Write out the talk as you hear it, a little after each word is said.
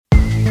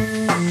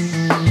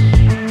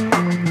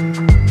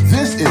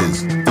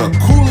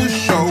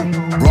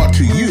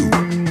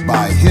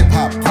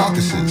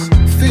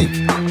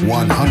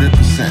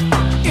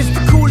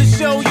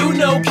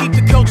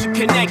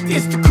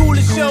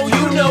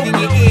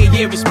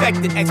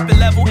respected. Expert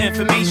level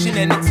information,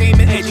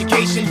 entertainment,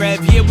 education. Rev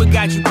here, we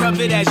got you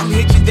covered as you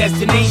hit your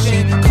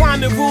destination.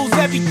 Climate rules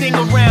everything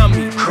around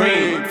me.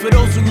 Cream. For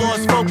those who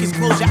lost focus,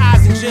 close your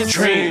eyes and just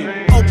dream.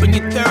 Open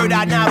your third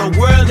eye, now the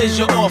world is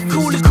your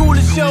office.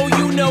 Coolest show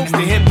you know, it's the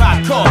Hip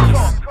Hop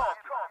Caucus.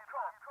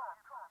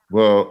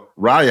 Well,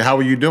 Raya, how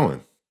are you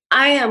doing?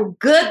 I am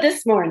good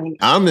this morning.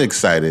 I'm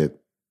excited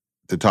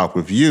to talk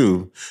with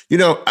you. You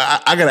know,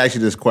 I got to ask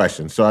you this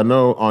question. So I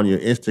know on your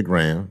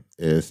Instagram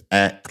is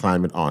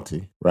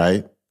 @ClimateAuntie,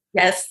 right?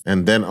 Yes.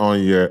 And then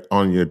on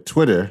your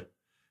Twitter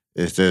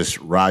is just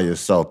Raya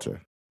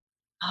Salter.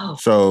 Oh.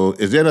 So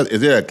is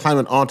there a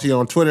Climate Auntie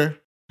on Twitter?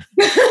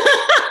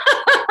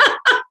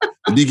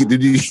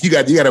 You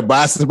got to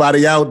buy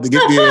somebody out to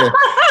get their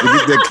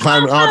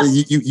Climate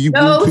Auntie? You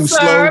no, too sir,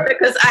 slow?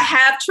 Because I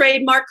have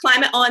trademarked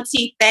Climate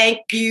Auntie.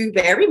 Thank you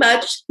very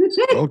much.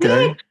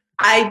 Okay.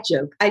 I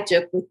joke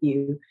with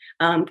you.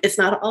 It's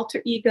not an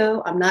alter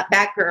ego. I'm not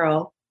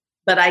Batgirl,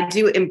 but I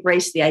do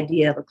embrace the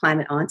idea of a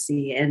Climate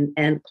Auntie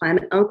and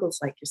climate uncles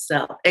like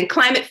yourself and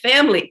climate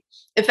family.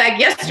 In fact,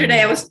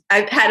 yesterday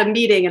I had a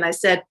meeting and I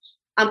said,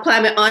 I'm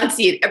Climate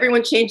Auntie, and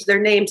everyone changed their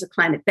name to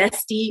Climate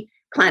Bestie,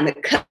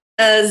 Climate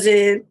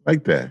Cousin.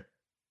 Like that.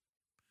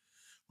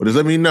 Well, just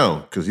let me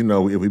know, because you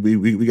know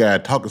we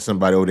gotta talk to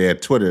somebody over there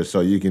at Twitter, so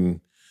you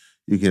can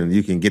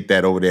get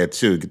that over there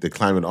too. Get the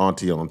Climate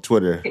Auntie on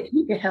Twitter. If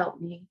you can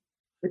help me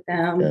with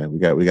them, yeah,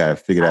 we gotta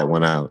figure that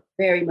one out.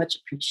 Very much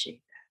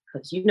appreciate that,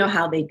 because you know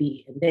how they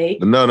be, and they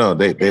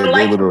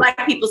like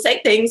people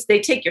say things. They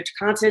take your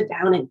content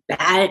down and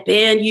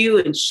ban you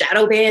and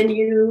shadow ban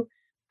you.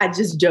 I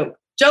just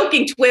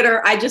joking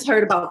Twitter. I just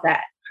heard about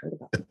that.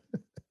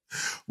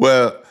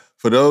 Well,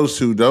 for those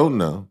who don't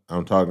know,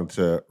 I'm talking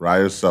to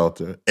Raya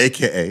Salter,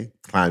 a.k.a.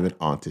 Climate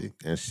Auntie,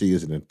 and she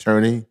is an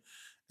attorney,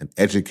 an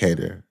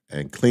educator,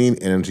 and clean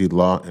energy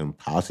law and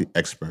policy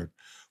expert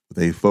with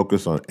a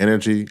focus on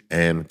energy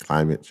and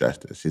climate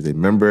justice. She's a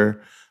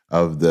member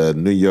of the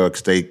New York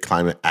State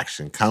Climate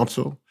Action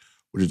Council,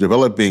 which is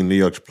developing New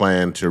York's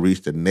plan to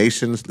reach the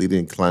nation's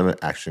leading climate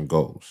action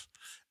goals,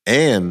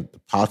 and the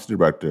policy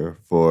director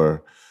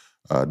for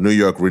New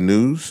York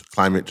Renews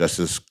Climate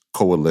Justice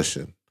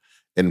Coalition.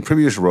 In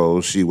previous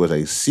roles, she was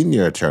a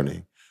senior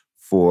attorney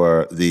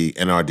for the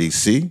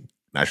NRDC,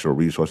 Natural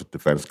Resources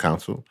Defense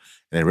Council,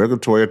 and a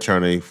regulatory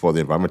attorney for the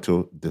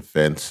Environmental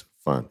Defense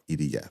Fund,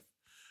 EDF.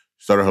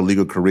 She started her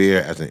legal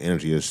career as an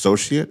energy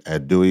associate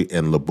at Dewey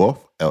and LeBoeuf,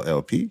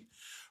 LLP.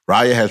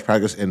 Raya has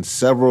practiced in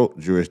several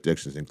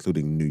jurisdictions,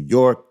 including New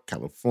York,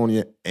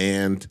 California,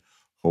 and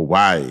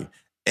Hawaii,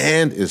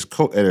 and is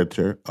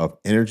co-editor of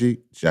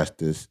Energy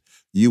Justice,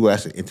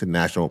 U.S. and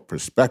International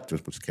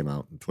Perspectives, which came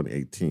out in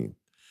 2018.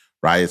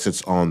 Raya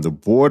sits on the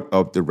board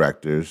of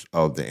directors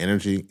of the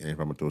Energy and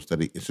Environmental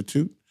Study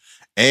Institute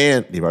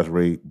and the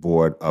advisory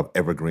board of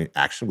Evergreen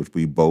Action, which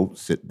we both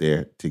sit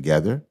there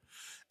together.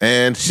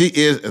 And she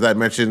is, as I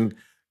mentioned,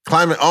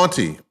 Climate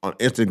Auntie on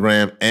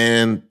Instagram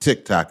and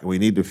TikTok. And we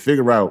need to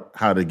figure out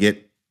how to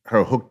get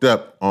her hooked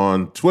up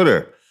on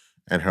Twitter.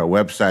 And her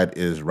website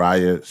is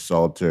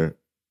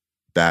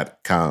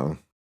rayasalter.com.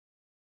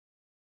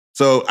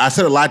 So I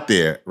said a lot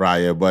there,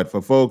 Raya, but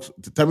for folks,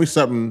 to tell me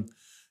something,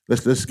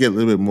 let's get a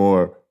little bit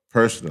more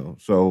personal.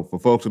 So for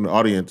folks in the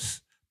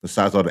audience,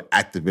 besides all the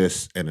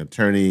activists and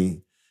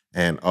attorney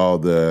and all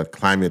the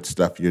climate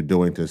stuff you're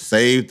doing to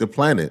save the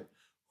planet,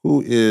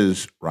 who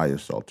is Raya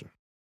Salter?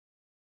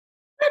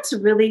 That's a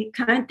really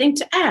kind thing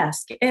to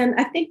ask. And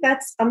I think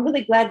I'm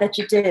really glad that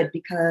you did,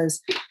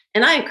 because,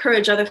 and I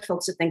encourage other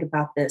folks to think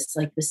about this,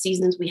 like the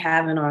seasons we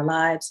have in our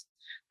lives.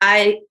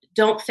 I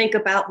don't think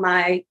about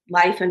my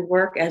life and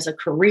work as a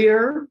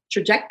career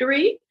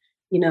trajectory.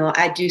 You know,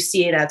 I do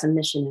see it as a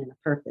mission and a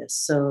purpose.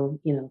 So,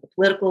 you know, the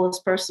political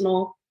is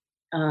personal.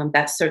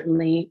 That's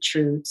certainly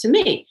true to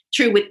me,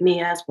 true with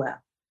me as well.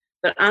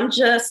 But I'm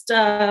just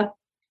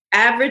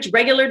average,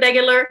 regular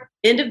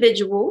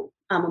individual.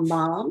 I'm a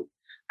mom.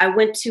 I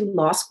went to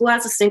law school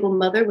as a single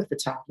mother with a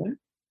toddler.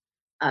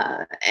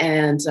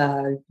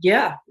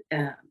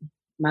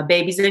 My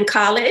baby's in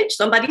college,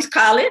 somebody's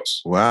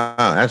college. Wow,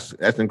 that's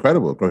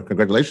incredible.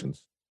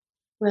 Congratulations.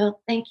 Well,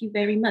 thank you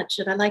very much.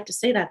 And I like to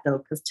say that, though,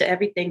 because to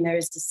everything there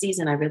is a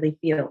season, I really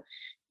feel.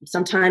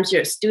 Sometimes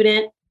you're a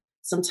student.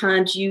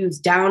 Sometimes you're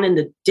down in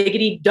the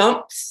diggity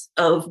dumps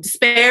of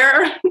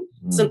despair.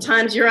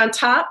 Sometimes you're on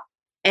top.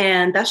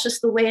 And that's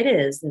just the way it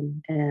is.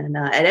 And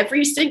at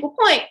every single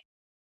point,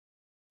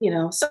 you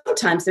know,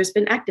 sometimes there's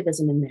been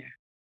activism in there.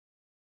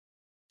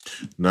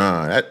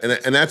 No,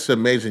 and that's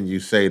amazing you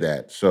say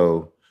that.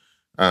 So,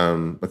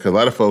 because a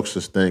lot of folks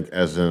just think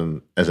as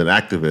an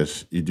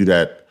activist, you do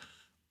that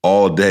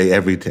all day,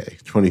 every day,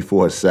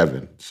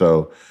 24/7.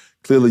 So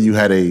clearly you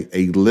had a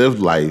lived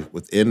life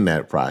within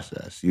that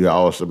process. You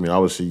also,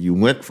 obviously you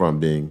went from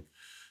being,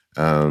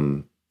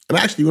 and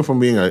actually you went from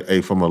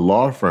being from a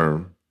law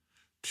firm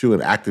to an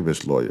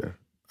activist lawyer.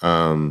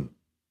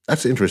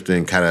 That's an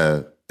interesting kind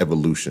of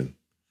evolution.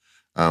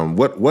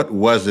 What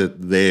was it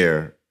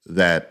there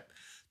that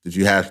did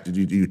you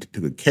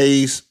took a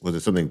case? Was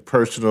it something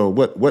personal?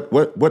 What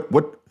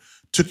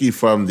took you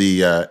from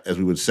the, as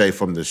we would say,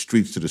 from the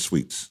streets to the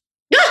suites?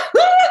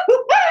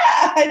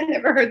 I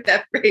never heard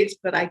that phrase,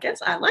 but I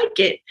guess I like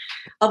it.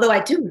 Although I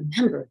do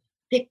remember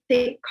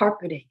thick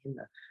carpeting and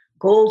the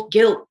gold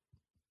gilt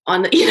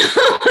on the,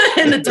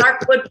 and the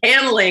dark wood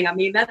paneling. I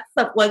mean, that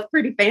stuff was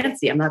pretty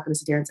fancy. I'm not going to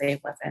sit here and say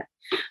it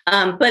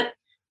wasn't. But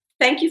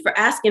thank you for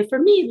asking. For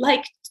me,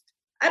 like,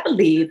 I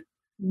believe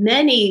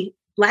many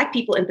Black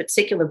people in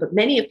particular, but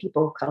many of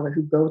people of color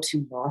who go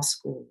to law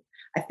school,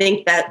 I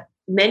think that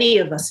many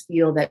of us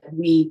feel that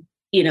we,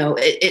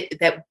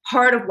 that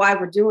part of why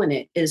we're doing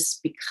it is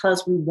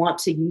because we want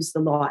to use the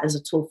law as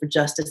a tool for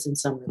justice in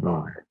some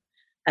regard.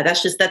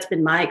 That's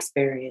been my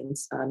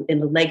experience in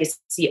the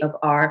legacy of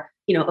our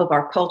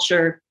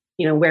culture,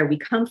 where we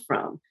come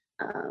from,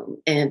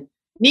 and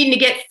needing to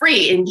get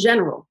free in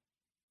general.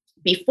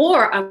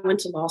 Before I went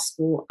to law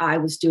school, I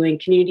was doing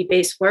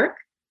community-based work,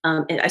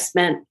 and I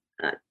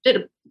did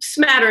a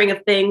smattering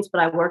of things,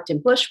 but I worked in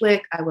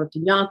Bushwick, I worked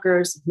in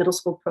Yonkers, middle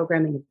school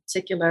programming in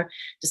particular,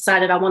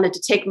 decided I wanted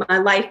to take my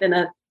life in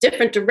a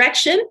different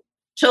direction,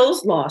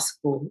 chose law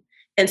school.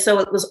 And so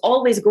it was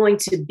always going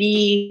to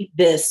be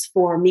this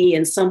for me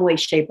in some way,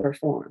 shape, or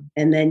form.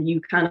 And then you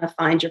kind of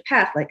find your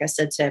path. Like I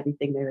said, to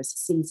everything, there is a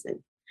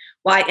season.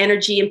 Why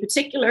energy in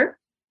particular?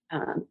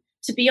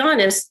 To be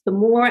honest, the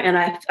more, and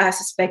I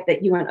suspect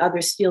that you and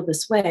others feel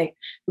this way,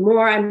 the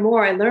more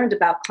I learned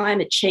about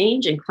climate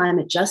change and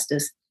climate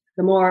justice,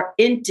 the more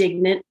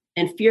indignant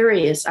and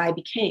furious I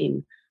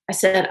became. I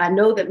said, I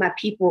know that my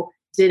people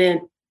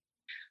didn't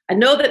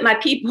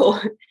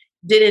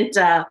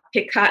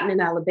pick cotton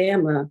in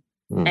Alabama,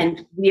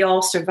 and we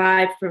all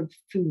survived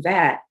through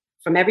that,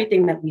 from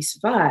everything that we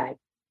survived,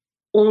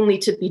 only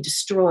to be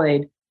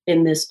destroyed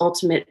in this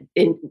ultimate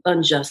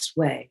unjust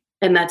way.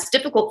 And that's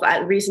difficult.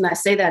 The reason I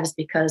say that is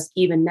because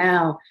even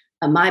now,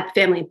 my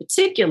family in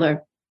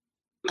particular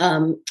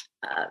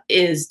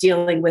is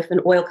dealing with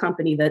an oil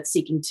company that's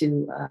seeking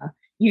to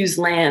use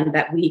land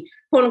that we,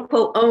 quote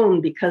unquote,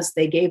 own because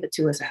they gave it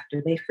to us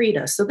after they freed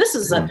us. So this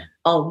is a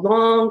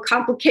long,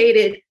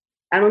 complicated,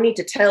 I don't need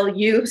to tell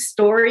you,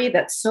 story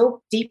that's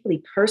so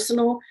deeply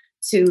personal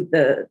to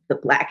the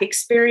Black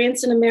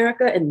experience in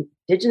America and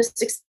Indigenous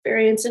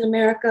experience in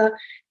America.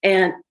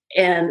 And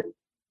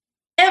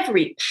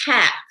every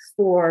path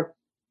for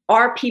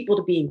our people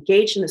to be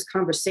engaged in this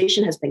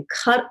conversation has been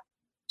cut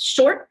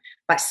short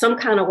by some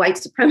kind of white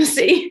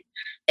supremacy.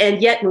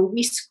 And yet when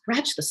we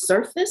scratch the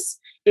surface,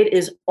 it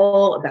is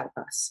all about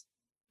us.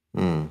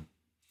 Let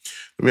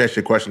me ask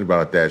you a question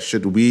about that.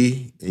 Should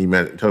we, you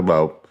talk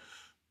about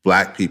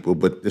Black people,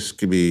 but this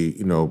could be,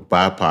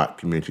 BIPOC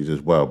communities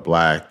as well,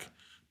 Black,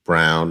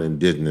 brown,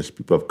 Indigenous,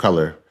 people of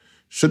color.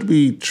 Should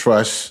we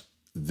trust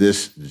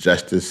this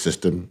justice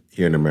system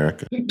here in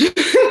America?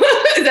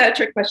 Is that a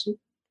trick question?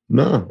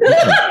 No.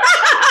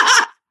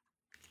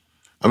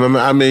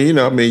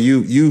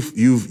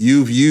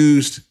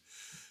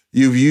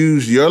 You've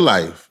used your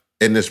life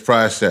in this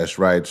process,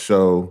 right?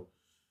 So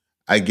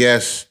I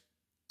guess,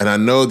 and I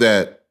know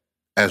that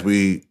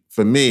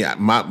for me,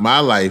 my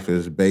life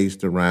is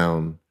based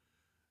around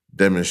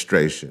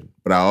demonstration,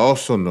 but I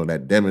also know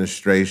that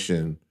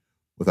demonstration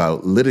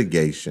without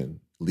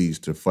litigation leads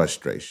to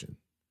frustration.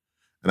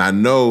 And I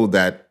know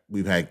that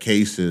we've had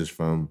cases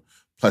from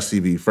Plessy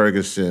v.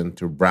 Ferguson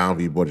to Brown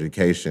v. Board of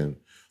Education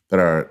that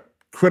are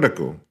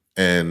critical,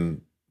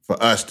 and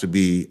for us to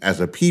be, as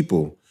a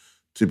people,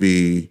 to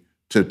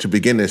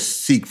begin to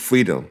seek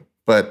freedom.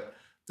 But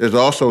there's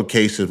also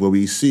cases where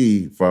we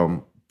see,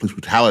 from police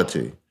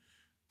brutality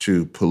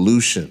to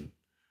pollution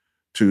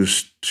to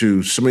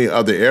so many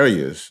other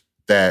areas,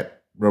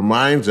 that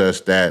reminds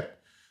us that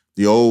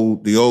the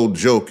old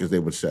joke, as they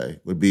would say,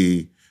 would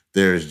be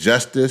there's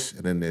justice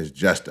and then there's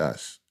just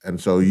us. And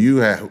so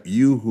you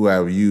who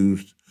have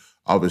used,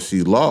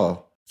 obviously,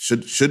 law,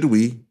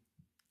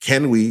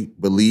 can we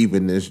believe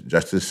in this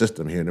justice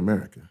system here in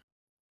America?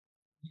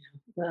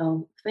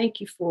 Well,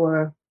 thank you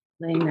for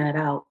laying that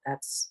out.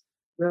 That's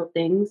real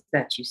things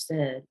that you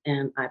said,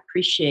 and I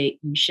appreciate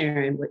you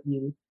sharing what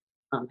you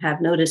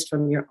have noticed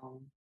from your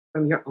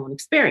own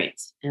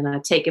experience. And I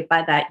take it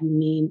by that you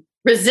mean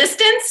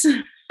resistance,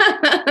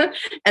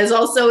 as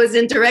also as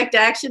indirect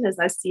action, as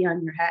I see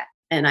on your hat.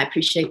 And I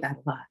appreciate that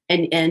a lot.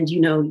 And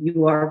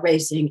you are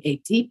raising a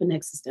deep and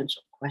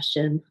existential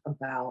question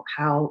about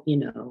how,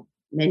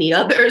 many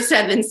others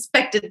have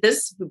inspected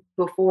this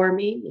before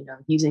me,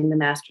 using the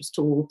master's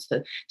tool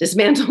to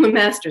dismantle the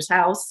master's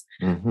house,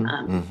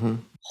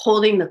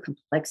 holding the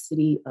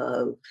complexity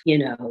of,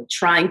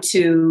 trying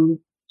to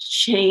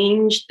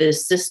change the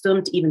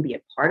system to even be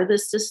a part of the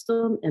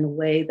system in a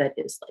way that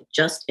is like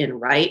just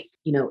and right,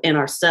 in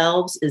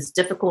ourselves, is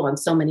difficult on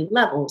so many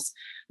levels.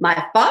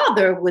 My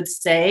father would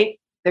say,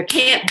 there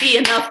can't be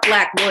enough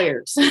Black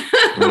lawyers.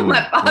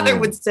 My father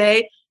would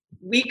say,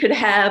 we could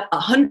have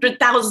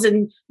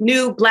 100,000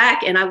 new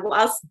Black, and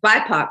us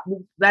BIPOC,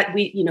 that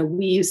we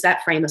use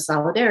that frame of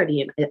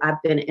solidarity. And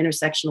I've been an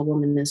intersectional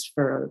womanist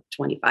for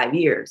 25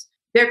 years.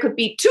 There could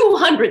be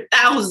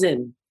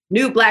 200,000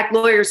 new Black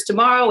lawyers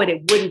tomorrow, and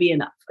it wouldn't be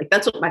enough. Like,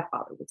 that's what my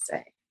father would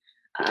say.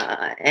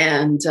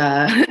 And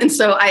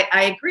so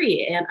I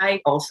agree. And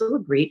I also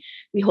agree,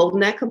 we hold in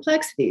that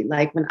complexity.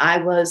 Like when I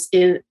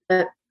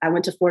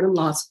went to Fordham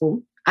Law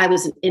School, I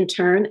was an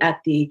intern at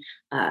the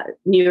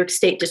New York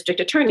State District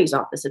Attorney's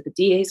Office, at the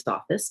DA's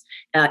office,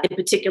 in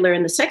particular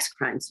in the sex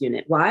crimes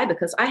unit. Why?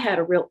 Because I had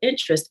a real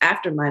interest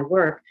after my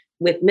work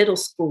with middle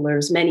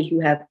schoolers, many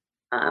who have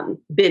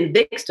been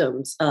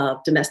victims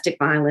of domestic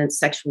violence,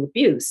 sexual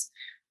abuse,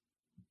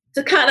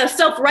 to kind of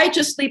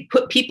self-righteously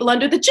put people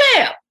under the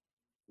jail,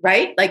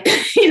 right? Like,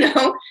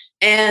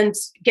 and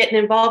getting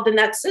involved in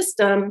that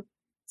system,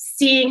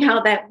 seeing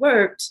how that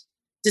worked,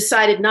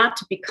 decided not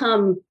to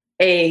become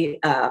a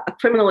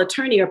criminal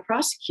attorney or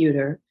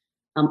prosecutor,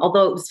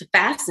 although it was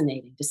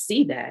fascinating to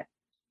see that.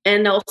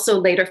 And also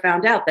later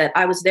found out that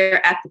I was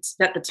there at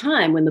the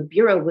time when the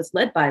Bureau was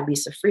led by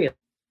Lisa Friel.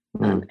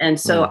 And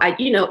so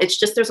it's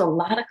just, there's a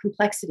lot of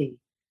complexity.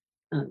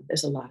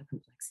 There's a lot of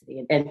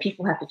complexity, and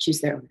people have to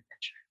choose their own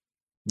adventure.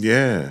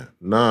 Yeah,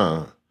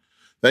 no.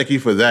 Thank you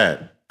for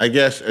that. I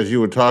guess as you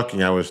were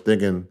talking, I was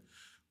thinking,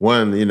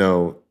 one,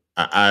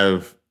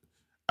 I've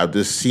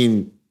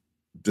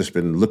just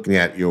been looking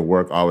at your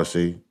work,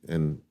 obviously,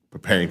 and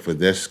preparing for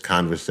this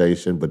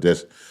conversation, but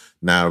just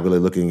now really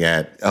looking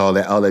at all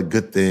the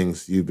good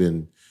things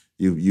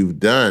you've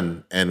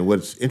done. And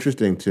what's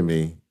interesting to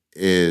me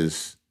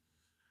is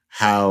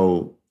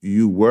how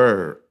you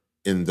were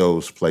in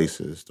those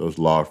places, those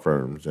law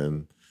firms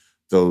and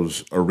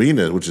those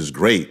arenas, which is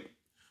great.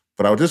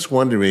 But I was just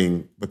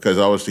wondering, because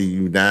obviously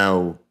you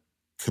now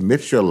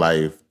commit your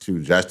life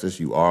to justice.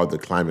 You are the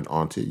climate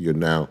auntie. You're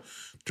now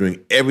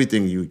doing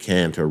everything you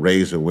can to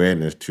raise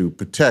awareness to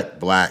protect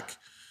Black,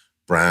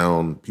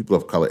 brown, people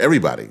of color,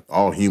 everybody,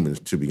 all humans,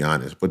 to be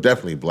honest, but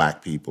definitely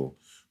Black people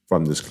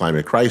from this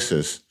climate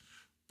crisis.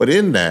 But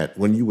in that,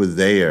 when you were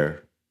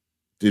there,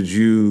 did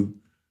you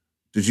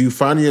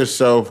find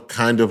yourself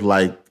kind of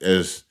like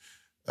as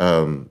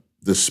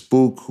the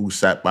spook who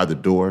sat by the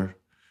door,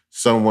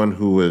 someone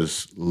who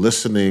was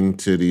listening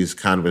to these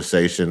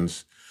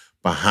conversations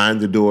behind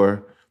the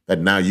door that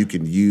now you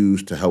can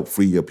use to help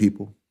free your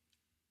people?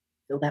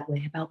 Feel that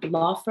way about the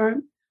law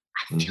firm.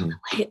 I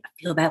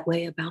feel that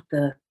way about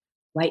the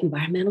white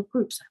environmental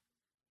groups.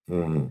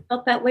 I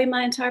felt that way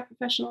my entire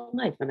professional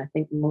life, and I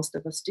think most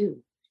of us do.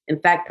 In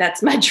fact,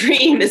 that's my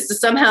dream, is to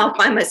somehow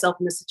find myself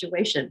in a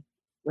situation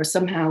where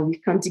somehow we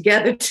come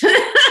together to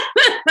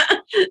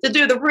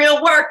do the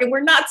real work, and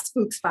we're not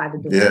spooks by the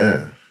door.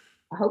 Yeah.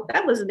 I hope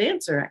that was an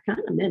answer. I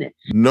kind of meant it.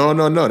 No.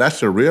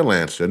 That's a real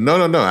answer. No.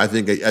 I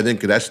think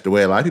that's the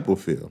way a lot of people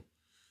feel.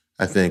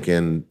 I think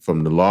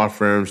from the law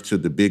firms to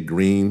the big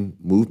green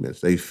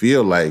movements, they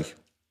feel like,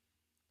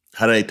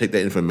 how do they take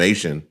that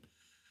information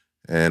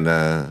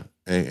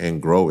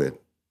and grow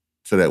it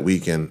so that we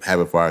can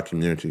have it for our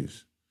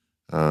communities?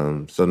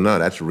 So no,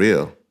 that's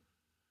real.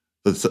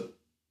 So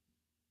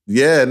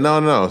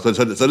no. So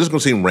this is gonna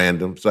seem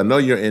random. So I know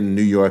you're in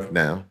New York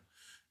now,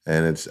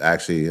 and it's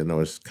actually,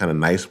 it's kind of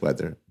nice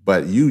weather.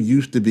 But you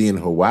used to be in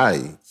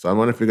Hawaii, so I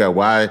want to figure out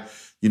why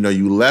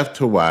you left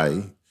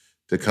Hawaii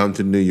to come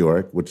to New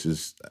York, which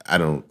is,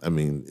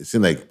 it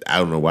seemed like, I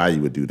don't know why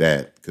you would do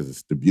that, because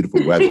it's the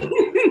beautiful weather.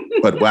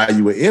 But while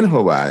you were in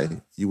Hawaii,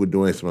 you were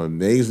doing some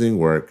amazing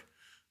work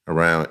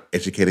around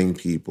educating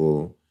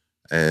people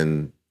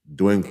and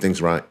doing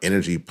things around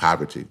energy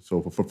poverty.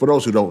 So for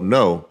those who don't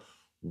know,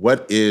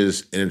 what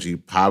is energy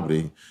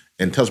poverty?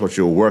 And tell us about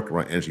your work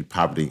around energy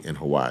poverty in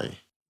Hawaii.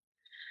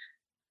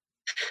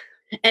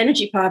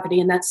 Energy poverty,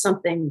 and that's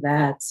something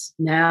that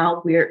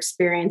now we're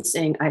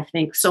experiencing, I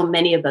think so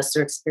many of us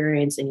are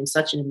experiencing in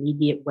such an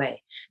immediate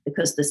way,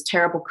 because this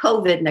terrible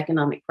COVID and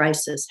economic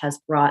crisis has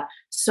brought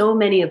so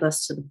many of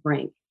us to the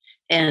brink.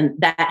 And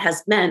that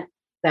has meant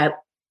that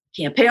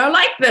we can't pay our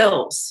light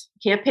bills,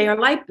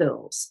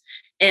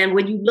 And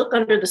when you look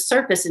under the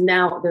surface, and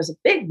now there's a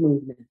big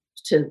movement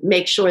to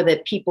make sure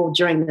that people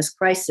during this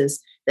crisis,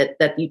 that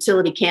the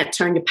utility can't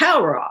turn your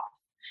power off.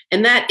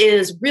 And that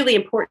is really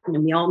important,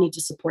 and we all need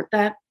to support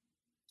that.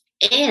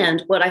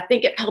 And what I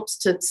think it helps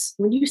to,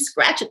 when you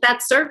scratch at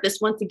that surface,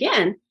 once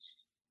again,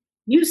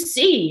 you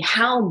see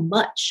how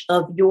much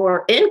of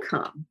your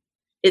income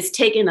is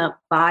taken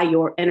up by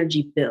your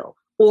energy bill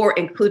or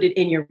included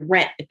in your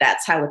rent, if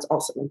that's how it's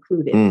also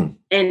included.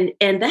 And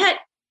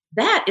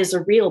that is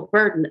a real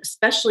burden,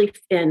 especially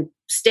in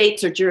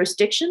states or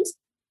jurisdictions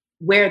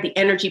where the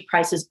energy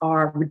prices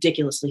are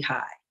ridiculously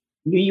high.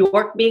 New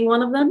York being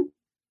one of them,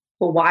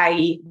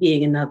 Hawaii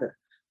being another.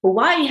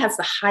 Hawaii has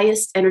the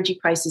highest energy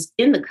prices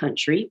in the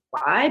country.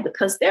 Why?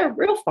 Because they're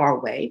real far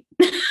away,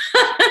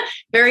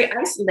 very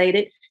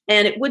isolated.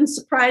 And it wouldn't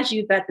surprise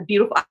you that the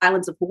beautiful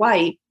islands of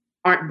Hawaii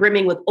aren't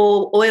brimming with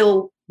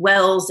oil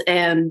wells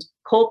and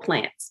coal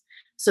plants.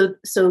 So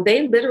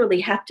they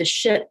literally have to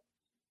ship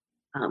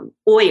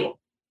oil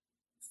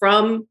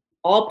from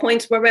all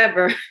points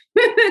wherever,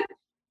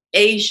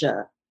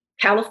 Asia,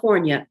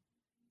 California,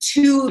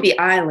 to the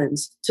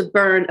islands to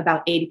burn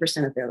about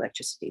 80% of their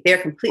electricity. They're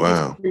completely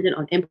dependent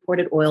on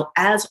imported oil,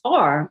 as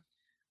are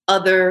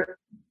other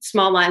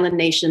small island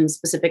nations,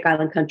 Pacific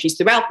Island countries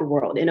throughout the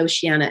world, in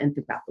Oceania and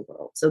throughout the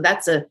world. So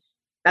that's a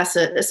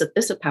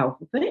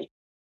powerful thing.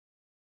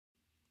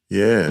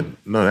 Yeah,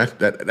 no,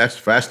 that's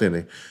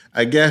fascinating,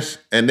 I guess.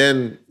 And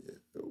then,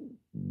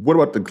 what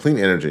about the clean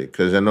energy?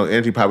 Because I know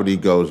energy poverty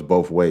goes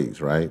both ways,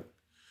 right?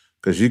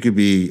 Because you could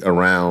be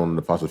around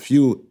the fossil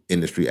fuel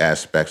industry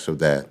aspects of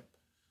that,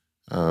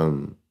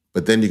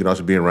 but then you can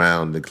also be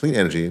around the clean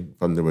energy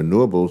from the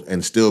renewables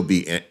and still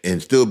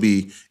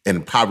be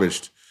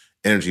impoverished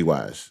energy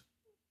wise.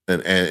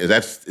 And is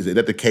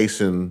that the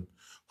case in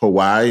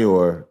Hawaii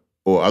or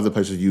other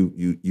places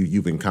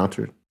you've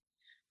encountered?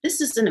 This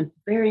is a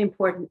very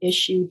important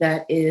issue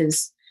that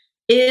is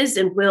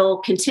and will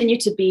continue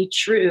to be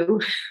true,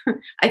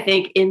 I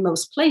think, in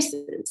most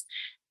places.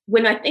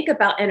 When I think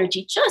about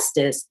energy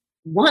justice,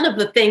 one of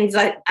the things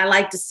I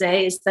like to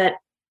say is that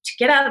to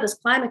get out of this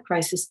climate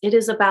crisis, it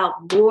is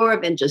about more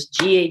than just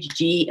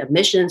GHG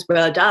emissions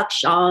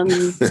reduction.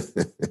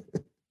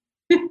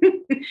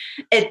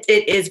 It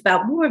is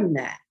about more than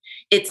that.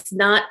 It's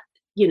not,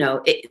 we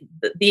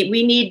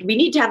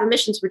need to have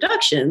emissions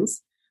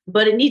reductions,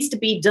 but it needs to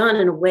be done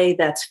in a way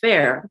that's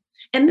fair.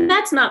 And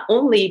that's not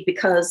only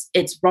because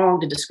it's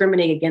wrong to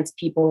discriminate against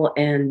people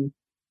and,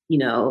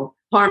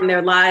 harm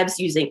their lives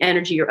using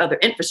energy or other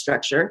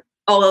infrastructure,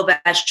 although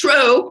that's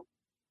true.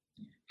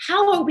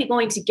 How are we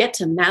going to get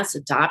to mass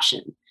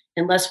adoption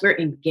unless we're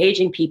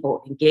engaging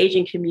people,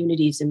 engaging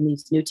communities in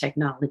these new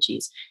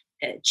technologies,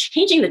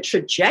 changing the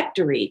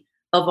trajectory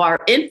of our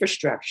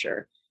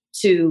infrastructure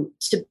to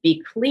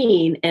be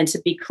clean and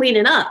to be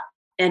cleaning up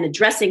and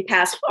addressing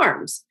past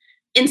harms,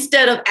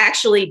 instead of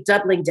actually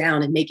doubling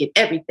down and making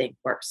everything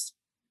worse?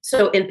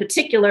 So in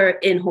particular,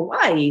 in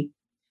Hawaii,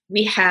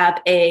 we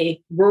have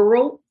a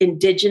rural,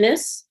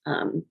 indigenous,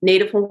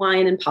 Native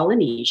Hawaiian and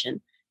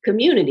Polynesian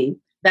community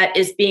that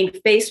is being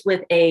faced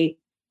with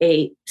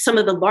some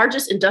of the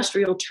largest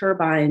industrial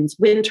turbines,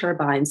 wind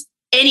turbines,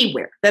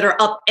 anywhere, that are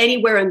up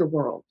anywhere in the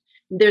world.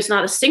 There's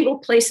not a single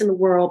place in the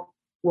world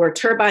where a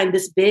turbine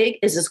this big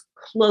is as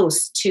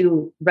close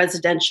to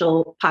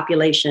residential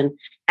population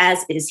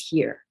as is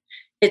here.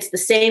 It's the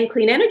same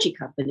clean energy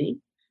company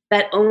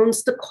that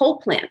owns the coal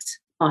plant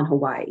on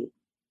Hawaii.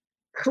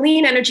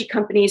 Clean energy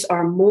companies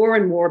are more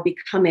and more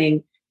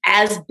becoming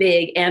as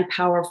big and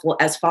powerful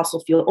as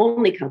fossil fuel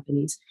only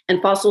companies.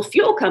 And fossil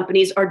fuel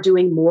companies are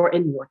doing more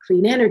and more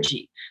clean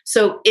energy.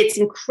 So it's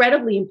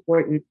incredibly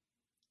important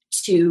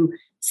to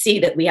see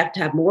that we have to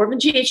have more of a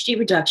GHG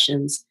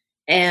reductions,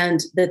 and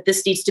that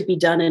this needs to be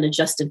done in a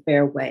just and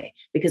fair way.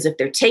 Because if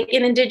they're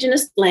taking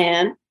indigenous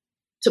land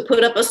to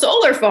put up a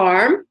solar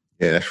farm,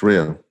 yeah, that's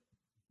real,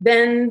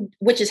 then,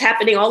 which is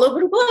happening all over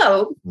the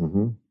globe,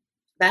 mm-hmm.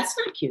 That's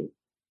not cute.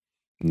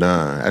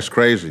 Nah, that's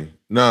crazy.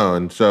 No,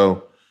 and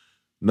so,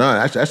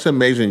 no, that's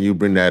amazing you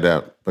bring that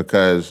up,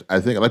 because I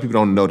think a lot of people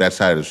don't know that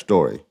side of the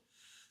story.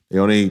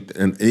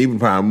 And even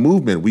for our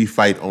movement, we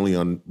fight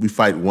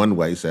one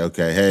way. Say,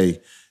 okay,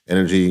 hey,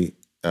 energy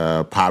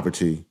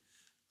poverty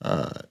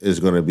is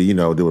going to be,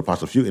 deal with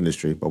fossil fuel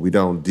industry, but we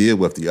don't deal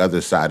with the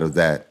other side of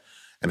that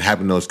and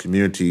having those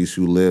communities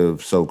who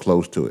live so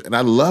close to it. And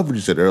I love what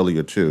you said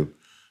earlier too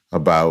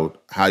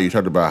about how you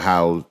talked about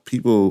how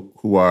people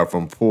who are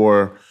from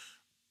poor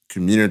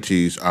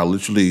communities are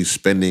literally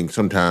spending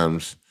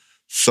sometimes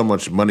so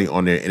much money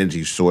on their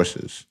energy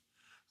sources,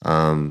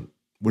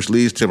 which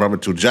leads to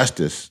environmental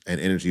justice and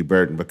energy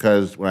burden.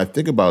 Because when I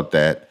think about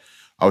that,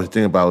 I was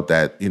thinking about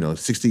that,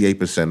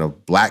 68%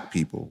 of Black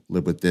people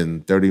live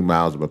within 30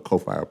 miles of a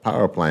coal-fired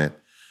power plant.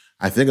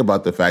 I think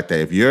about the fact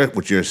that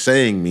what you're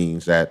saying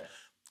means that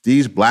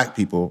these Black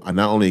people are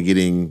not only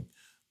getting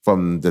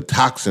from the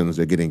toxins,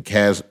 they're getting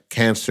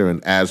cancer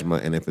and asthma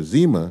and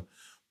emphysema,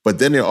 but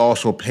then they're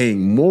also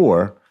paying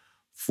more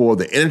for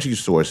the energy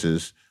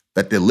sources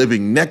that they're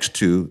living next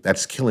to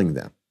that's killing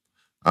them.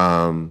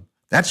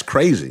 That's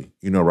crazy,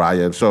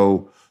 Raya.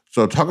 So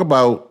talk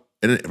about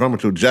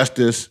environmental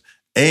justice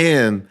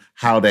and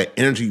how that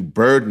energy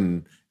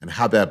burden and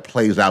how that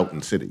plays out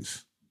in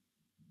cities.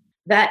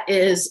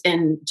 That's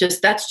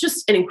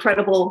just an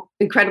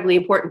incredibly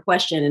important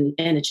question.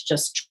 And it's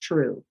just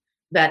true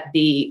that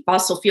the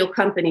fossil fuel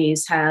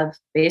companies have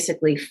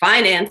basically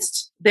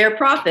financed their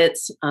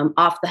profits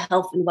off the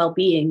health and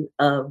well-being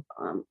of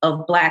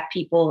Black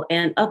people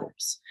and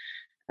others.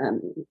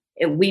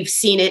 We've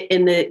seen it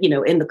in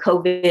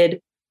the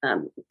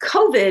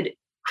COVID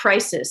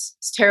crisis.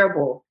 It's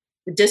terrible,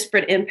 the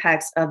disparate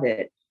impacts of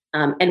it.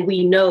 And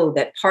we know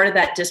that part of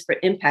that disparate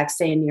impact,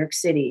 say in New York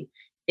City,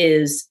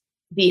 is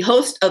the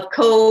host of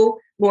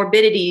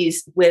comorbidities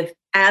with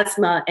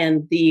asthma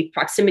and the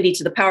proximity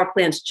to the power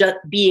plants just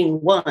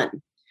being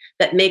one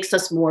that makes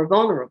us more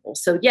vulnerable.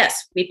 So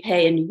yes, we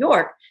pay in New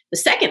York the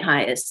second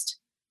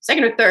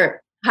or third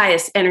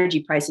highest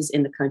energy prices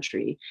in the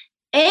country.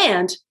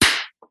 And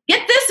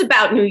get this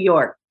about New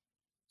York.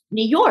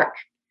 New York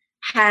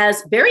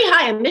has very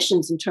high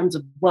emissions in terms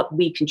of what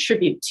we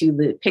contribute to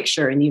the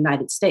picture in the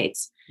United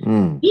States.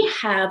 We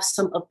have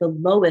some of the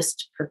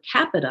lowest per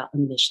capita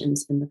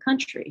emissions in the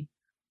country.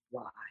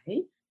 Why?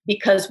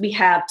 because we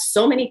have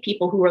so many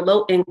people who are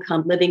low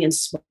income living in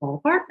small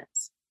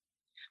apartments.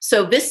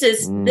 So this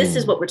is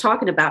what we're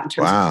talking about in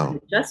terms of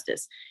climate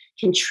justice,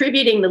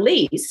 contributing the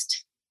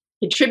least,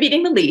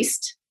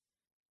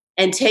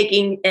 and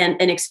taking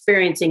and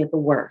experiencing it the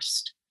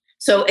worst.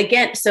 So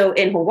again, so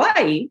in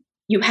Hawaii,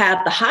 you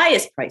have the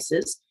highest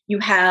prices. You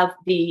have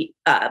the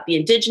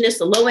indigenous,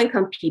 the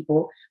low-income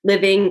people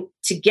living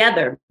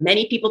together,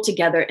 many people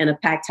together in a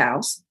packed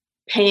house,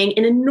 paying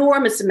an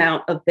enormous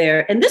amount of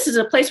and this is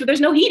a place where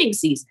there's no heating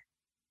season,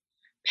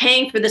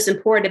 paying for this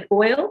imported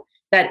oil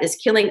that is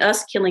killing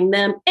us, killing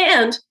them,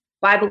 and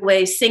by the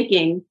way,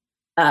 sinking,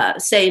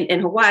 say in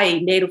Hawaii,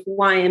 Native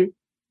Hawaiian,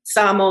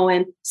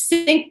 Samoan,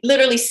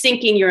 literally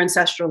sinking your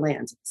ancestral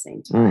lands at the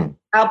same time.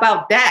 How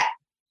about that?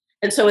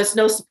 And so it's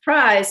no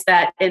surprise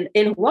that in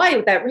Hawaii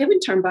with that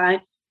wind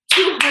turbine,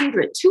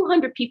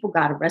 200 people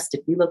got arrested.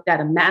 We looked at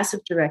a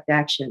massive direct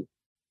action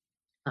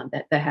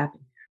that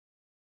happened.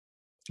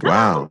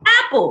 Wow.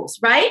 Apples,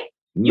 right?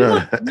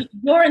 No.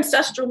 Your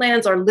ancestral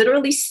lands are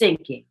literally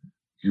sinking.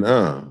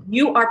 No.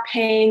 You are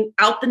paying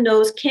out the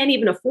nose, can't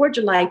even afford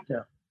your light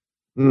bill.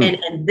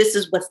 And this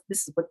is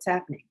what's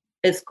happening.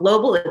 It's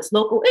global, it's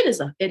local, it's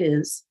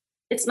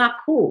not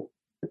cool.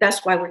 But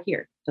that's why we're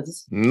here.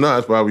 No,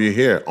 that's why we're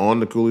here on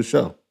the Cooley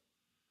Show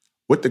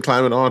with the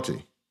Climate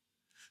Auntie.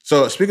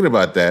 So speaking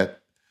about that,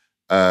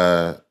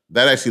 that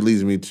actually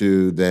leads me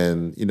to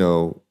then,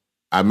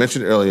 I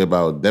mentioned earlier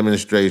about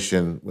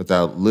demonstration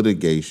without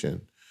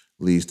litigation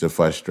leads to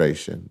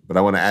frustration. But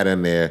I want to add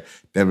in there,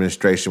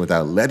 demonstration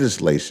without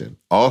legislation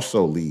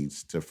also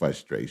leads to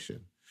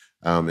frustration.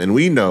 And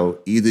we know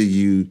either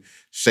you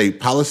shape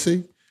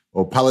policy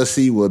or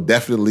policy will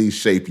definitely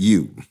shape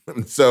you.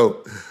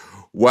 So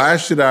why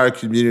should our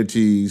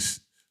communities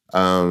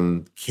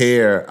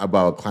care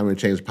about climate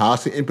change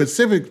policy, and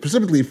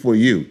specifically for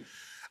you?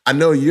 I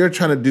know you're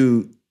trying to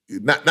do,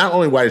 not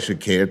only why they should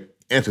care,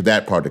 answer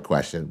that part of the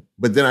question,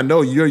 but then I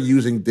know you're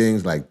using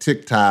things like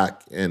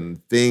TikTok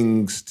and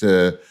things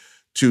to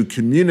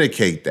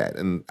communicate that.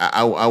 And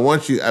I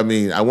want you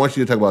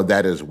to talk about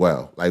that as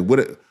well. Like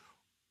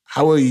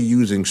how are you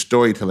using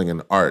storytelling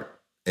and art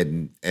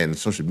and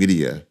social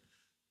media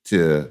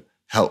to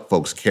help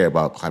folks care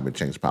about climate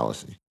change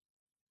policy?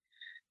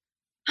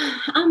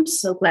 I'm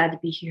so glad to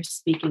be here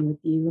speaking with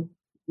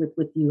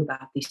you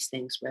about these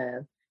things,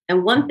 Rev.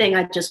 And one thing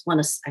I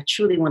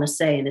truly want to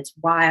say, and it's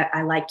why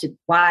I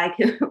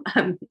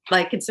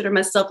consider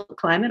myself a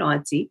climate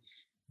auntie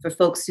for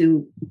folks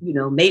who,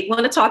 may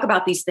want to talk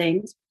about these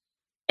things.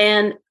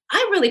 And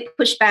I really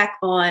push back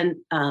on,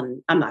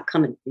 I'm not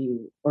coming for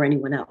you or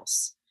anyone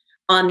else,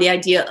 on the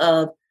idea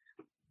of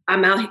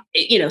I'm out,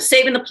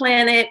 saving the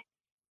planet,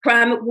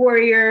 climate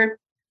warrior,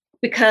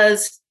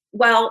 because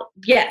while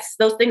yes,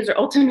 those things are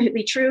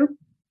ultimately true,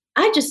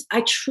 I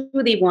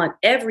truly want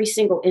every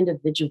single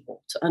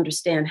individual to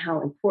understand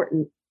how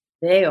important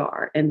they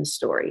are in the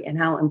story and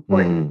how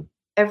important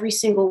every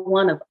single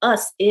one of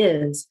us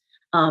is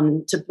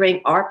to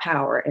bring our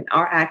power and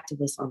our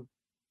activism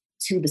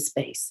to the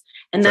space.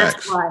 And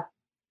that's why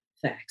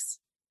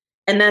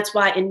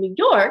in New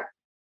York,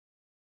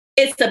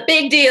 it's a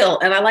big deal.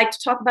 And I like to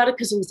talk about it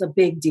because it was a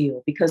big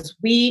deal, because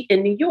we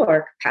in New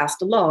York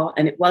passed a law,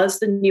 and it was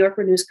the New York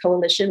Renews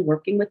Coalition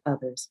working with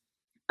others,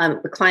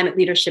 the Climate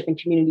Leadership and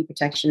Community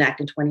Protection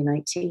Act in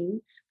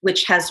 2019,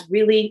 which has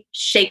really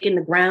shaken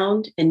the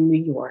ground in New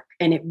York.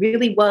 And it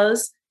really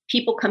was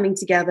people coming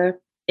together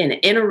in an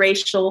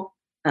interracial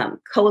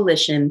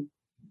coalition,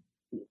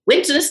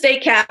 went to the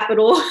state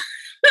capitol.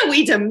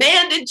 We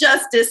demanded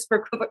justice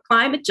for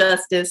climate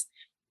justice.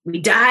 We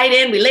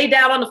we laid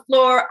down on the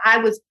floor. I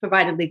was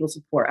providing legal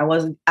support. I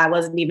wasn't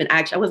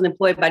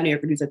employed by New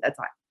York News at that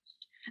time.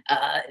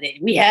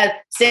 We had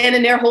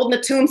standing there holding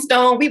a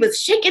tombstone. We was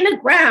shaking the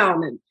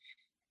ground,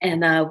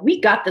 and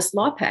we got this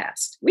law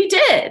passed. We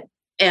did.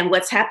 And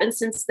what's happened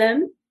since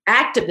then?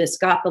 Activists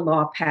got the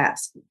law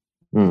passed.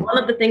 One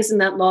of the things in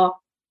that law,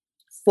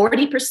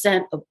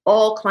 40% of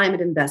all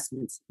climate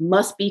investments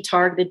must be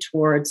targeted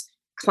towards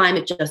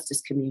climate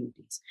justice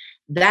communities.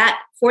 That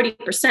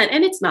 40%,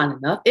 and it's not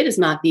enough, it is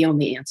not the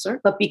only answer,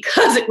 but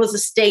because it was a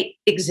state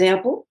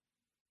example,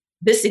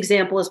 this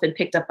example has been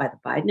picked up by the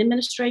Biden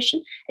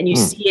administration, and you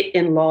see it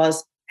in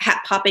laws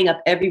popping up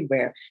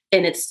everywhere.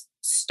 And it's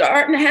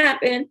starting to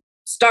happen,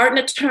 starting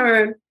to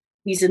turn.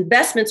 These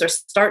investments are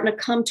starting to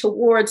come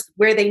towards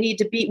where they need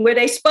to be, where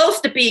they're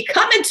supposed to be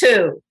coming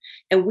to.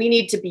 And we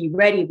need to be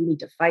ready. We need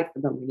to fight for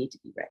them. We need to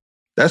be ready.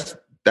 That's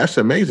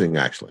amazing,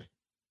 actually.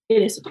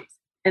 It is amazing.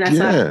 And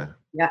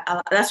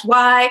that's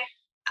why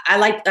I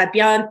like that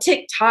beyond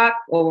TikTok,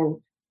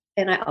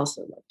 and I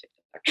also love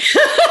TikTok.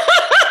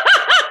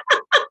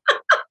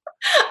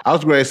 I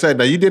was going to say,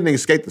 now you didn't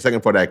escape the second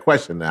part of that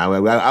question.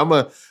 Now,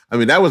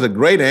 that was a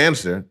great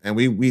answer, and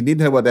we need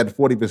to have about that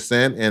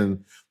 40%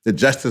 and the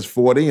Justice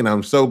 40, and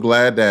I'm so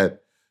glad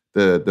that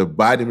the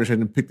Biden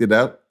administration picked it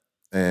up,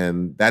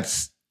 and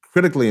that's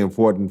critically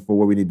important for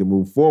where we need to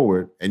move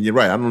forward. And you're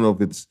right. I don't know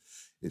if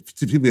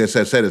people have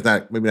said it's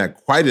maybe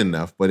not quite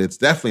enough, but it's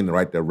definitely in the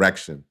right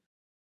direction.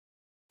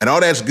 And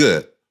all that's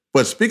good.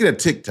 But speaking of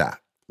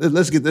TikTok,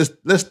 let's get this.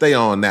 Let's stay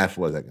on that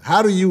for a second.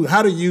 How do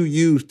you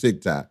use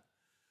TikTok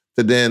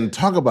to then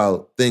talk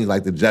about things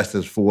like the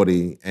Justice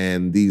 40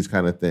 and these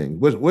kind of things?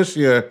 What's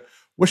your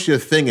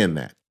thing in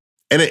that?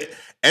 And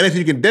if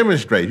you can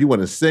demonstrate, if you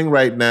want to sing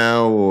right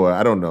now, or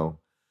I don't know.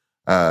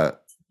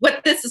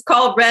 What this is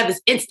called, Rev,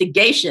 is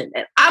instigation.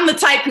 And I'm the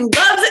type who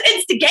loves an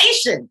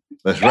instigation.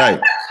 That's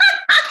right.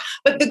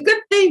 But the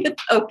good thing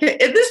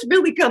and this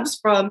really comes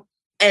from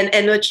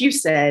and what you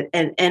said,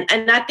 and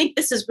I think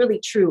this is really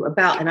true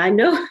about, and I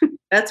know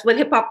that's what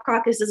Hip Hop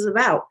Caucus is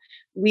about.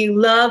 We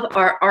love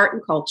our art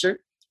and culture.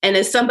 And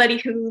as somebody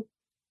who,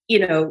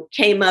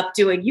 came up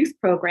doing youth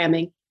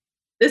programming,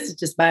 this is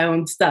just my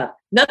own stuff.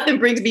 Nothing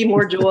brings me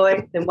more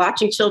joy than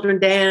watching children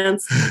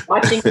dance,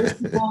 watching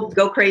people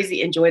go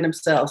crazy, enjoy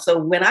themselves. So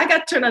when I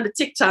got turned on to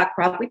TikTok,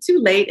 probably too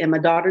late, and my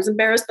daughter's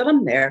embarrassed that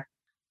I'm there.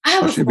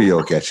 Should be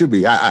okay. Should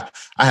be. I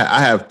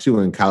have 2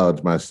 in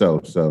college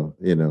myself, so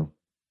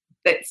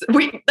That's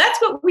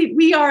what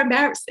we are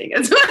embarrassing.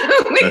 That's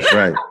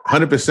right.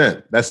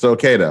 100%. That's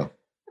okay though.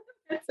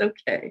 That's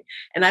okay.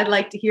 And I'd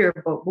like to hear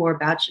more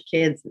about your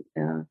kids,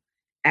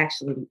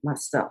 actually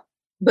myself.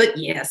 But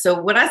yeah,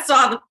 so when I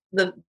saw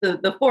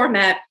the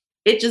format,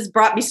 it just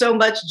brought me so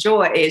much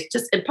joy. It's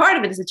just, and part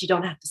of it is that you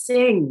don't have to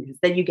sing, because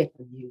then you get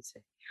the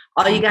music.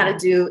 All you got to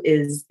do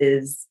is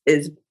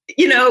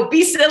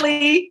be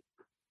silly,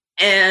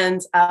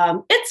 and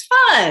it's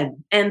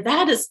fun. And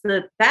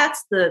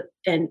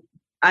and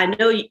I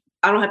know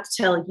I don't have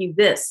to tell you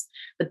this,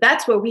 but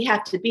that's where we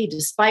have to be,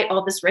 despite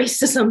all this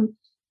racism,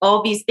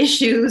 all these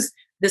issues,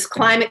 this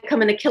climate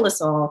coming to kill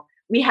us all.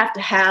 We have to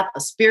have a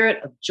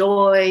spirit of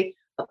joy,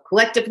 of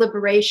collective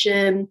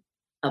liberation,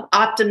 of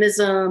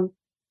optimism,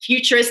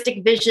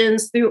 futuristic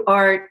visions through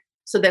art,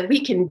 so that we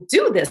can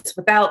do this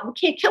we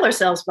can't kill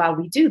ourselves while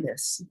we do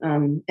this.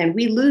 And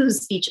we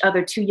lose each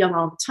other too young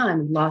all the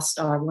time. We lost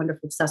our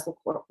wonderful Cecil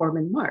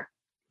Coleman Mark.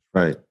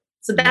 Right.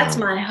 So that's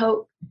my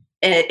hope,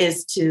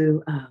 is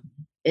to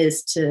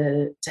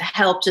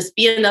help just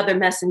be another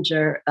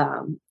messenger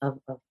of.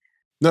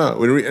 No,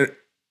 wait.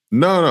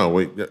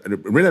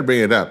 The reason I bring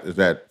it up is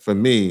that for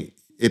me,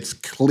 it's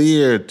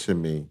clear to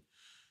me,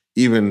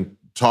 even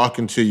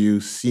talking to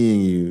you,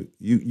 seeing you,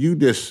 you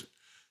just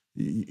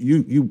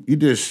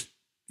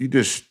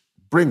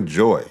bring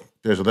joy.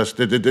 There's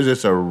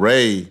this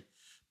array.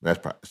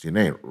 That's your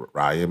name,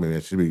 Raya. I mean,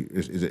 it should be.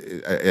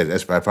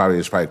 It's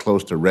probably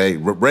close to Ray.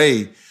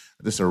 Ray,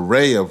 this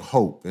array of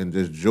hope and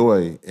this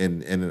joy,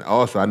 and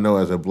also I know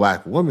as a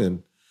Black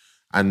woman,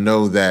 I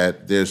know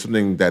that there's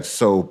something that's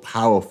so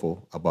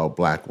powerful about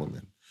Black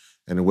women,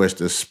 and in which,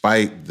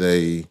 despite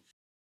the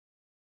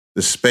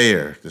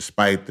despair,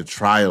 despite the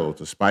trial,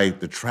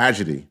 despite the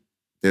tragedy,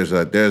 there's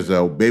a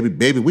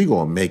baby, we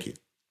gonna make it.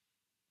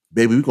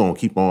 Baby, we gonna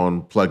keep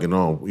on plugging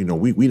on.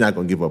 We not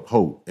gonna give up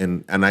hope.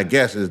 And I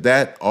guess, is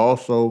that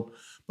also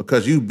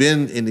because you've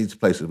been in these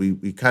places?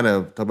 We kind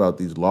of talk about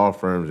these law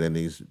firms and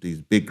these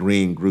big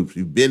green groups.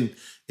 You've been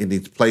in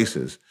these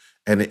places,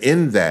 and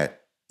in that,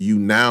 you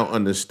now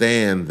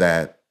understand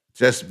that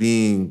just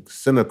being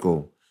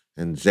cynical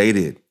and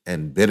jaded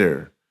and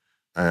bitter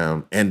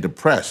and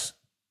depressed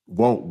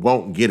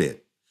won't get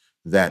it.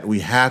 That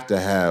we have to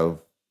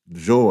have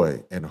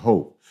joy and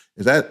hope.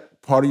 Is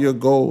that part of your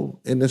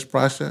goal in this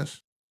process?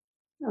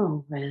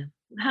 Oh man,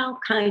 how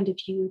kind of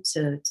you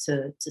to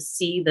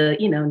see the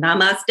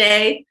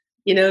namaste,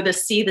 to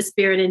see the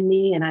spirit in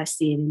me, and I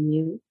see it in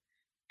you.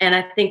 And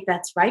I think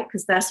that's right,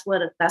 because that's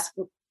what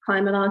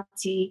climate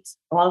aunties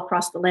all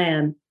across the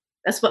land.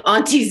 That's what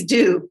aunties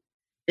do.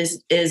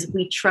 Is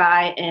we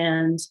try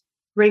and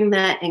bring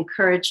that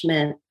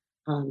encouragement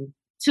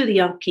to the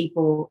young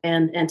people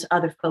and to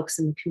other folks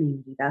in the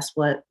community. That's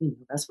what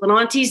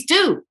aunties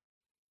do.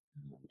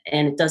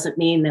 And it doesn't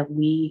mean that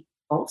we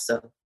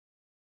also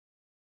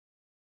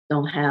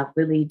don't have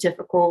really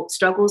difficult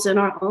struggles in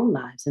our own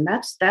lives. And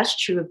that's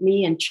true of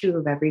me and true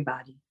of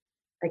everybody.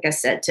 Like I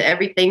said, to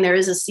everything there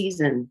is a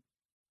season,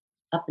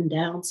 up and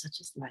down, such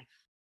as life.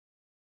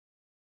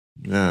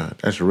 Yeah,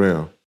 that's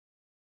real.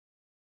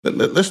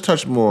 Let's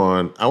touch more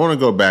on, I want to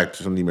go back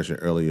to something you mentioned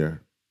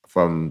earlier,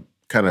 from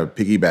kind of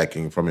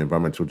piggybacking from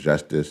environmental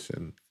justice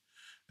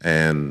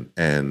and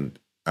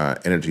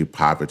energy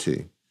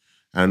poverty.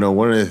 I know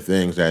one of the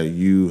things that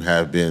you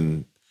have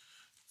been,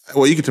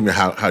 well, you can tell me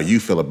how you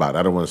feel about it.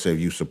 I don't want to say if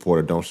you support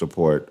or don't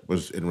support,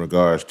 was in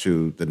regards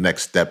to the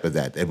next step of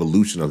that. The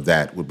evolution of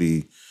that would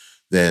be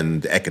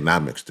then the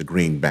economics, the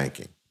green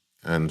banking.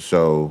 And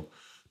so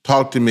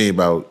talk to me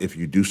about if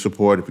you do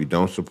support, if you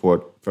don't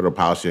support federal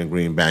policy on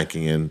green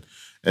banking,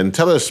 and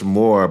tell us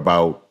more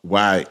about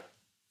why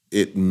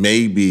it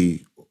may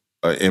be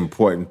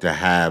important to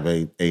have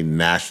a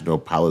national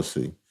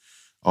policy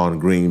on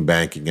green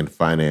banking and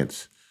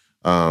finance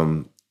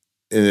in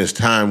this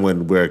time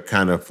when we're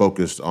kind of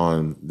focused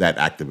on that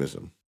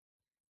activism.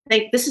 I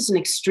think this is an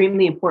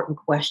extremely important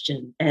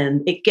question,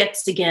 and it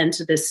gets again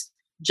to this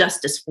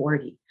Justice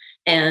 40.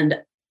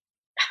 And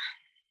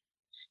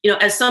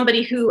as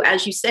somebody who,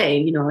 as you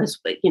say,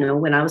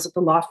 when I was at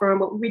the law firm,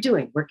 what were we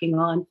doing? Working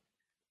on,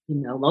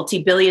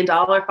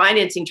 multi-billion-dollar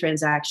financing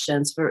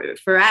transactions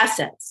for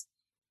assets.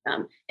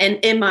 And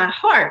in my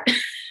heart,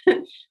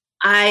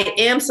 I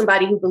am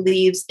somebody who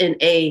believes in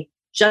a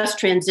just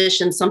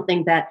transition,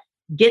 something that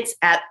gets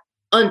at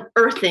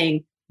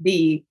unearthing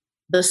the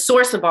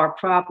source of our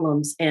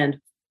problems, and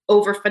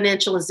over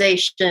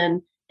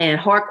financialization and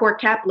hardcore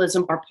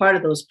capitalism are part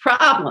of those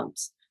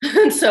problems.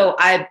 And so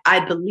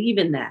I believe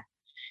in that.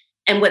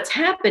 And what's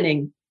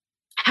happening,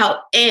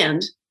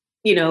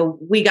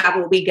 we got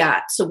what we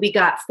got. So we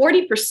got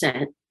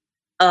 40%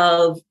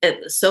 of,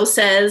 so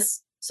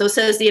says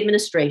the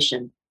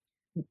administration,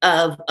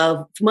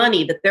 of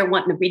money that they're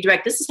wanting to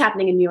redirect. This is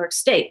happening in New York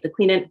State,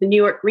 the New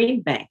York Green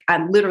Bank.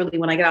 I'm literally,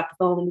 when I get off the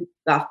phone,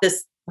 I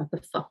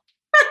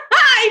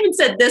even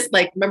said this,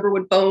 like, remember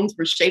when phones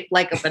were shaped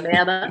like a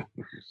banana?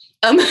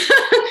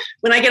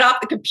 When I get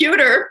off the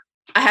computer,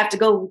 I have to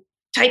go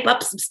type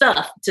up some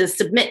stuff to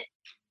submit.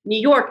 New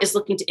York is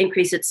looking to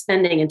increase its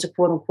spending into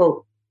quote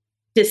unquote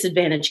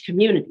disadvantaged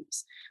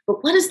communities.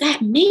 But what does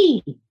that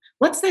mean?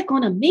 What's that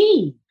going to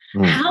mean?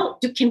 How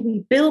can we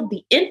build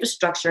the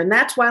infrastructure? And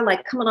that's why,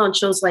 like, coming on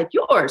shows like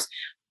yours,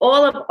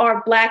 all of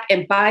our Black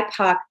and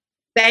BIPOC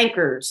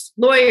bankers,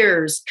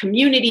 lawyers,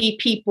 community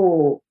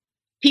people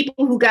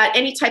who got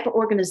any type of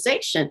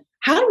organization,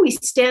 how do we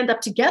stand up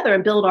together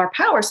and build our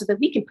power so that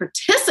we can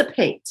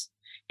participate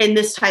in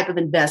this type of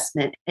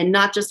investment and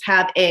not just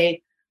have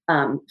a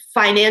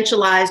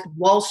financialized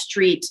Wall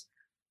Street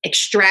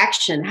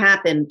extraction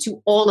happen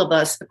to all of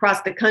us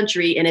across the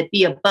country and it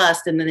be a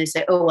bust, and then they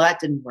say, oh, well, that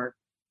didn't work.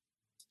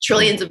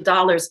 Trillions of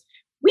dollars.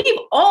 We've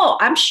all,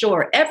 I'm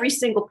sure, every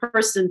single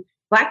person,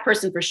 Black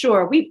person for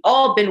sure, we've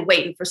all been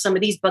waiting for some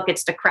of these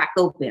buckets to crack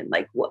open.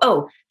 Like, whoa,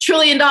 $1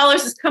 trillion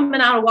is coming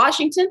out of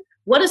Washington.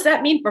 What does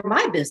that mean for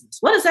my business?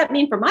 What does that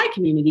mean for my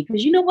community?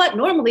 Because you know what?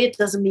 Normally it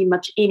doesn't mean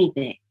much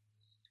anything.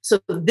 So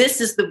this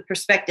is the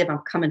perspective I'm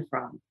coming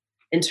from,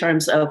 in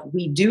terms of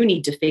we do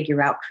need to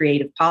figure out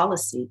creative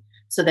policy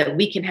so that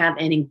we can have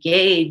an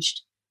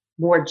engaged,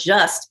 more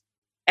just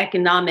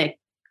economic,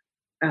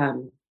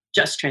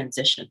 just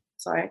transition.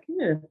 Sorry,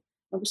 my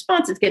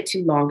responses get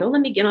too long. Don't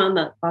let me get on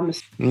the.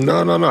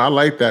 No. I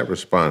like that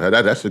response.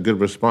 That's a good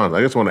response.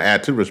 I just want to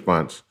add to the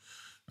response.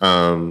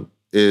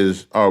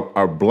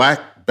 Are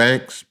Black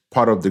banks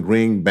part of the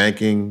green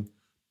banking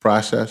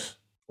process,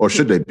 or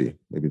should they be?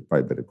 Maybe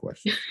probably a better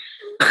question.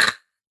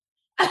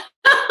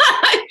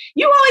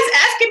 You always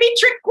asking me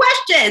trick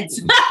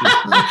questions.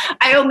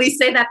 I only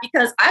say that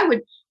because I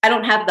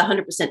don't have the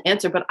 100%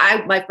 answer, but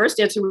my first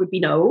answer would be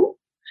no.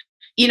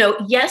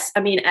 Yes. I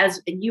mean,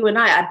 as you and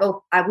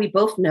we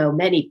both know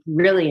many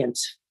brilliant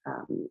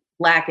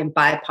Black and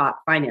BIPOC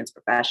finance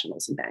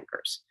professionals and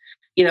bankers.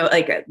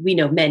 We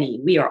know many.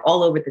 We are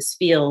all over this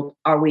field.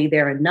 Are we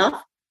there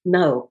enough?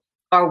 No.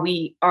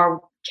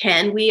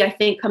 Can we, I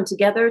think, come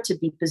together to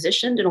be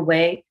positioned in a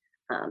way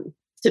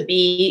to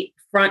be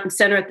front and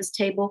center at this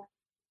table?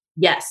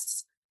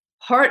 Yes.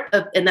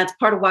 And that's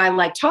part of why I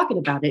like talking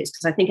about it, is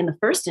because I think in the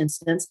first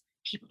instance,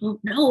 people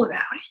don't know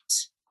about it.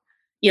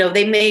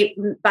 They may,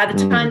 by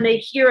the time they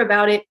hear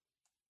about it,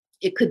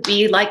 it could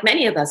be like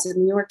many of us in the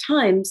New York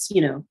Times,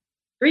 $3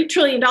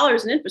 trillion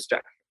in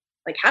infrastructure.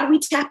 Like, how do we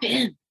tap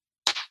in?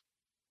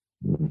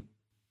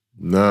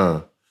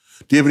 No.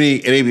 Do you have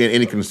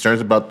any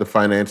concerns about the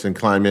finance and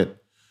climate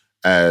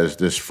as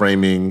this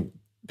framing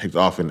takes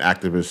off in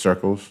activist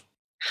circles?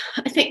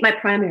 I think my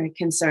primary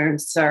concern,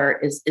 sir,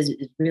 is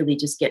really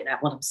just getting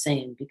at what I'm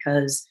saying,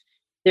 because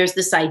there's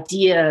this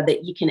idea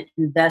that you can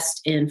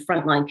invest in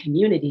frontline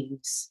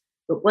communities.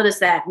 But what does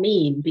that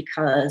mean?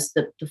 Because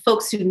the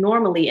folks who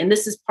normally, and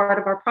this is part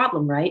of our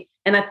problem, right?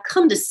 And I've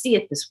come to see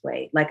it this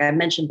way, like I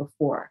mentioned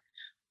before,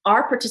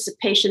 our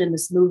participation in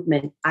this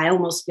movement, I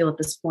almost feel at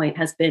this point,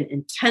 has been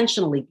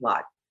intentionally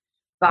blocked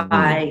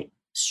by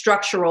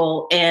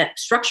structural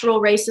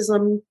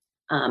racism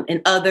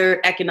and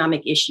other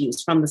economic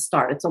issues from the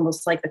start. It's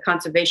almost like the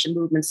conservation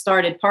movement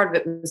started. Part of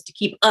it was to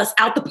keep us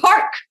out the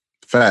park.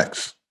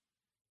 Facts.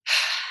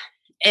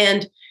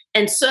 And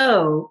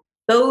so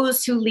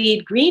those who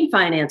lead green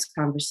finance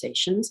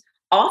conversations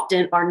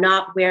often are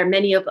not where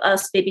many of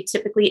us maybe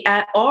typically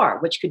are,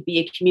 which could be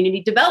a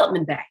community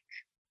development bank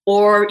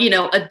or,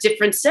 a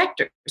different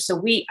sector. So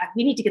we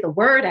need to get the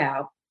word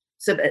out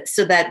so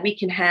that we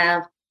can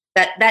have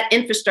that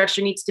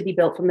infrastructure needs to be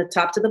built from the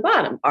top to the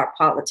bottom. Our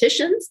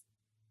politicians,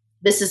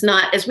 this is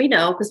not, as we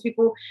know, because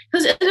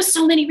there's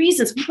so many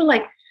reasons. People are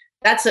like,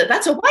 that's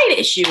a white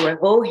issue. Or,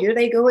 oh, here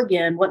they go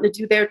again, wanting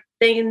to do their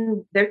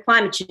thing, their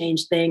climate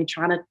change thing,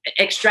 trying to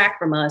extract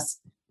from us.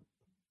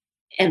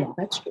 And all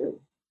that's true.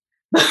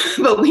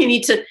 But we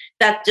need to,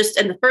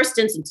 in the first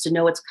instance, to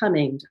know it's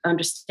coming, to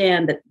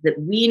understand that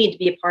we need to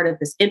be a part of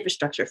this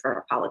infrastructure for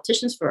our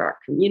politicians, for our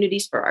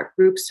communities, for our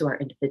groups, to our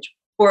individuals,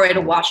 or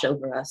it'll wash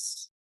over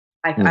us.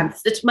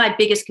 It's my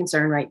biggest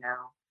concern right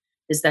now,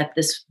 is that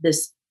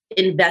this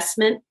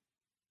investment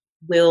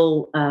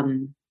will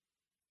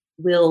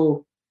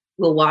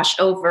wash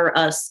over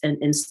us and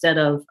instead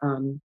of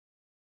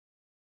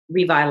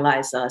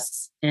revitalize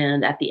us.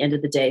 And at the end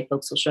of the day,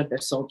 folks will shrug their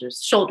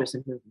shoulders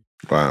and move.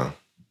 Wow.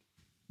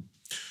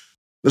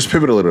 Let's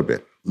pivot a little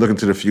bit. Look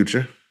into the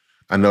future.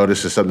 I know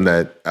this is something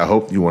that I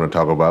hope you want to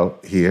talk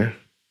about here.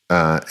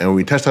 And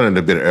we touched on it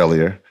a bit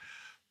earlier.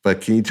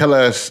 But can you tell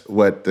us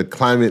what the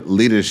Climate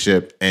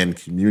Leadership and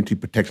Community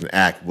Protection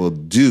Act will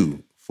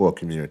do for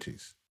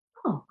communities?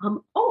 Oh, I'm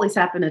always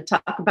happy to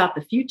talk about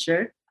the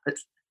future.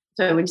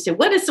 So when you say,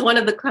 what is one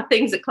of the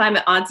things that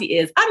Climate Auntie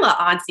is? I'm an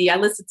auntie. I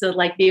listen to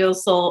like neo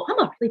soul. I'm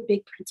a really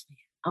big Prince fan.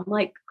 I'm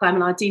like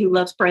Climate Auntie who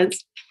loves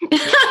Prince.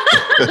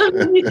 I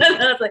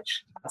was like,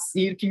 I'll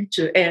see the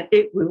future and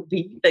it will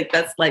be. Like,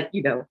 that's like,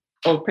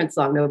 old Prince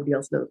song nobody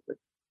else knows.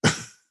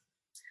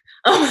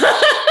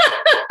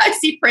 I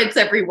see Prince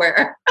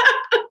everywhere.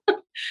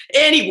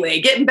 Anyway,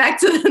 getting back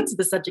to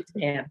the subject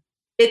at hand.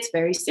 It's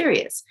very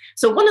serious.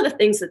 So one of the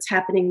things that's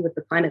happening with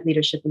the Climate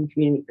Leadership and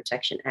Community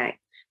Protection Act,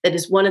 that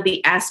is one of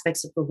the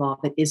aspects of the law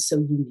that is so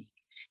unique,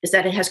 is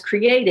that it has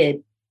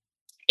created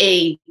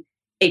a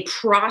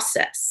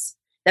process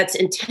that's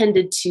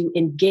intended to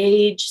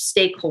engage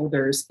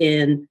stakeholders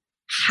in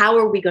how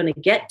are we going to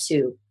get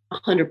to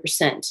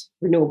 100%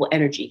 renewable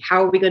energy?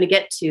 How are we going to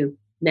get to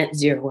net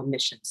zero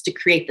emissions, to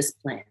create this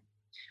plan?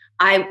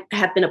 I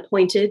have been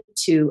appointed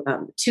to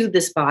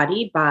this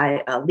body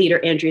by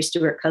leader Andrea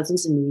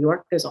Stewart-Cousins in New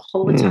York. There's a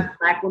whole entire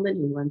Black woman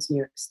who runs New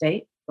York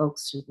State.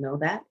 Folks should know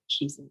that.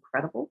 She's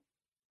incredible.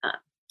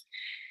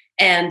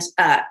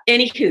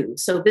 Anywho,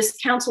 so this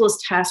council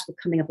is tasked with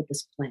coming up with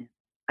this plan.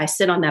 I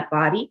sit on that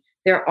body.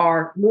 There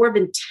are more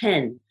than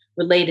 10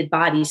 related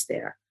bodies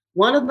there.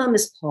 One of them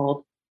is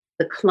called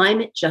the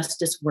Climate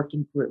Justice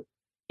Working Group.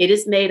 It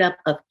is made up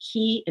of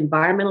key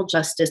environmental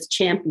justice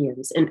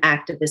champions and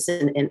activists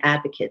and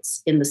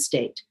advocates in the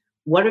state.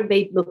 What are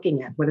they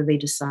looking at? What are they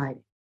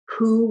deciding?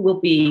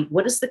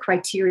 What is the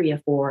criteria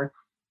for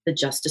the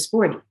Justice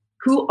 40?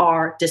 Who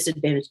are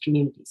disadvantaged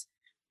communities?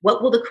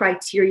 What will the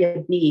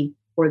criteria be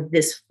for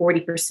this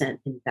 40%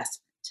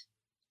 investment?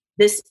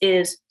 This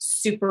is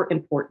super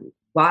important.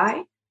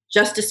 Why?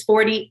 Justice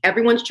 40,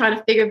 everyone's trying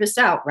to figure this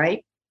out,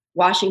 right?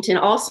 Washington,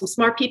 all some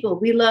smart people.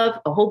 We love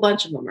a whole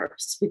bunch of them.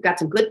 We've got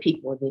some good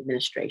people in the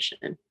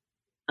administration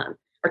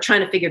are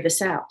trying to figure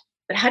this out.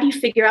 But how do you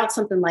figure out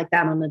something like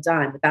that on a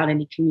dime without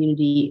any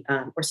community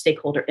or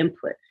stakeholder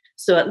input?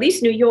 So at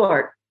least New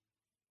York,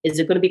 is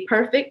it going to be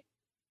perfect?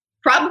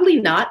 Probably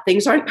not.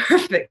 Things aren't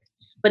perfect,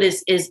 but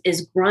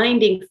is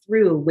grinding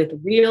through with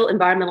real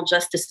environmental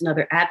justice and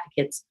other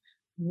advocates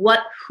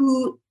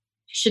who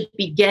should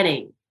be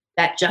getting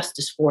that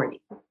Justice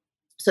 40.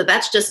 So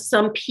that's just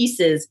some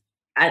pieces.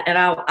 And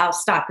I'll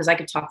stop because I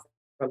could talk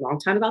for a long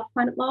time about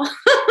climate law,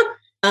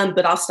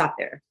 but I'll stop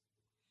there.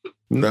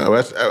 No,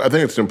 I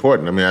think it's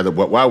important. I mean,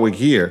 while we're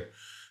here,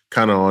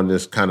 kind of on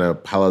this kind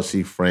of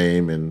policy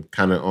frame and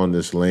kind of on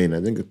this lane, I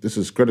think this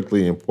is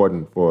critically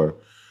important for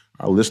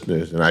our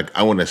listeners. And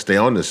I want to stay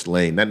on this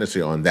lane, not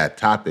necessarily on that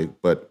topic,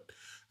 but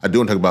I do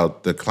want to talk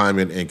about the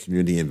Climate and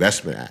Community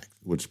Investment Act,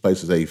 which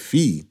places a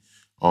fee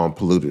on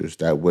polluters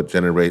that would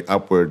generate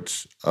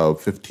upwards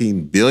of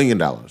 $15 billion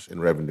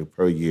in revenue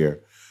per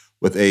year,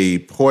 with a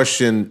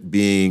portion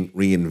being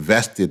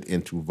reinvested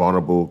into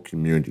vulnerable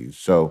communities.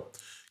 So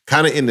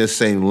kind of in the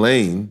same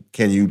lane,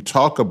 can you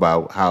talk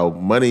about how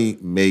money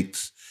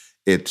makes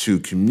it to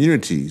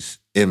communities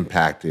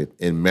impacted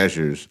in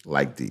measures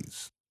like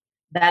these?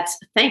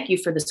 Thank you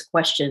for this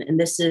question. And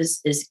this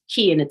is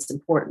key and it's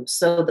important.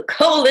 So the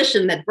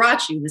coalition that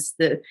brought you this,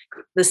 the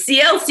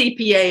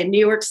CLCPA in New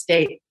York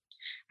State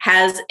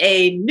has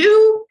a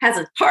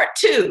part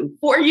 2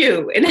 for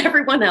you and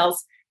everyone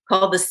else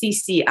called the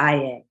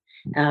CCIA.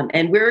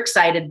 And we're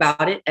excited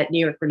about it at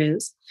New York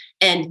Renews.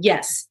 And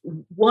yes,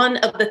 one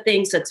of the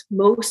things that's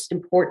most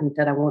important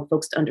that I want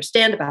folks to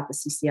understand about the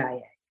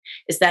CCIA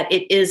is that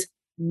it is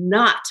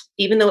not,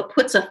 even though it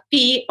puts a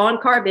fee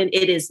on carbon,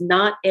 it is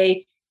not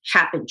a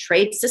cap and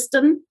trade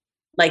system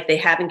like they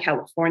have in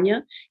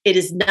California. It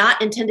is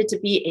not intended to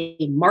be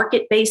a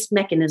market-based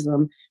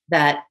mechanism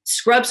that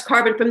scrubs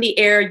carbon from the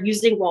air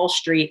using Wall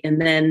Street and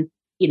then,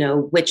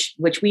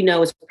 which we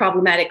know is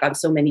problematic on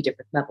so many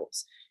different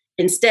levels.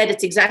 Instead,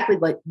 it's exactly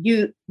what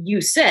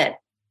you said,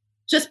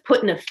 just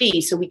putting a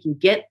fee so we can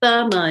get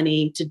the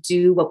money to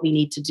do what we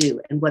need to do.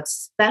 And what's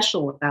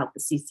special about the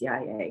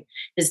CCIA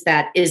is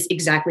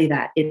exactly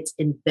that. It's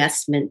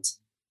investment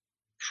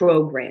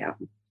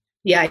program.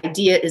 The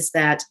idea is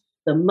that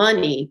the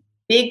money,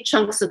 big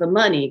chunks of the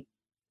money,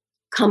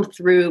 come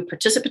through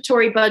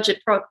participatory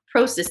budget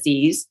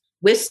processes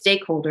with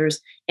stakeholders,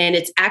 and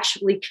it's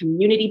actually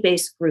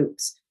community-based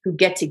groups who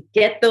get to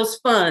get those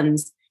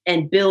funds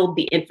and build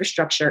the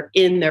infrastructure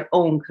in their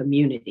own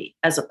community,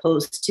 as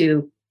opposed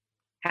to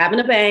having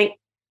a bank,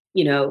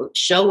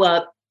 show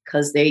up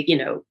because they,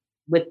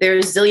 with their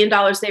zillion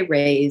dollars they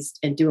raised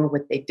and doing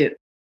what they do.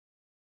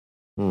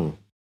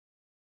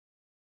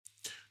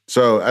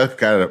 So I've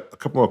got a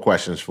couple more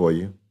questions for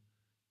you.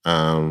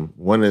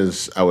 One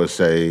is, I would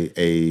say,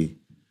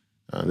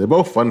 they're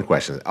both fun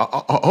questions. I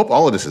hope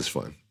all of this is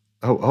fun.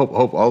 I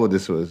hope all of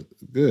this was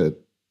good.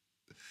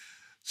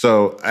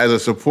 So as a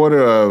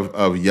supporter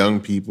of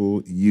young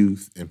people,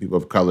 youth, and people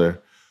of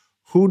color,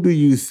 who do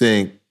you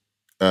think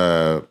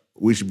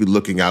we should be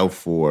looking out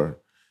for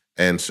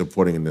and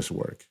supporting in this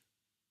work?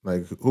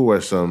 Like, who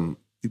are some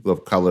people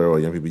of color or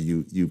young people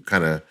you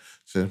kind of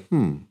said,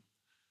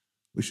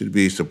 we should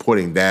be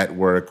supporting that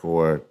work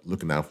or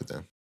looking out for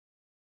them?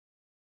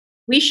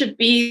 We should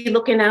be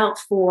looking out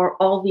for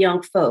all the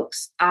young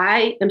folks.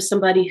 I am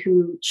somebody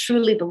who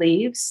truly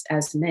believes,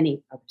 as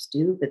many others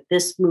do, that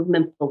this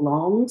movement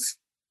belongs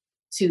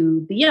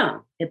to the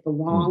young. It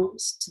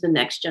belongs to the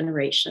next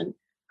generation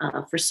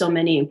for so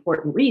many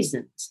important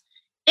reasons.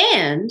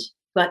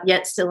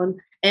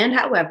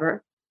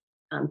 However,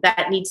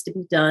 that needs to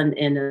be done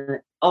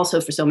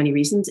also for so many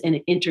reasons in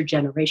an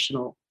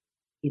intergenerational,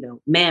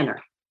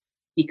 manner,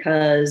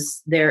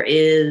 because there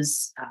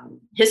is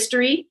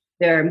history,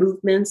 there are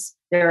movements,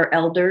 there are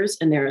elders,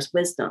 and there is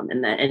wisdom,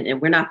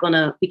 and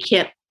we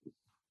can't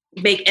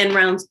make end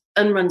runs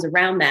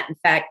around that. In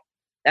fact,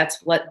 that's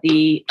what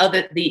the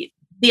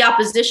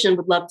opposition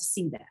would love to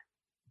see that.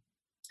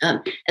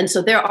 And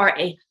so there are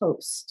a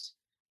host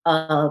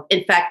of,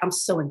 in fact, I'm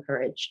so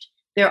encouraged.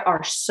 There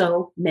are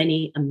so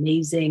many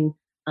amazing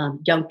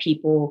young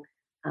people.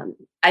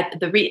 I'm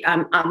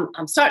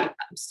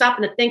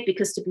stopping to think,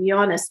 because to be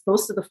honest,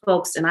 most of the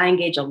folks, and I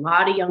engage a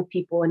lot of young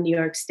people in New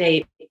York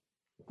State,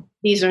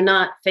 these are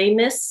not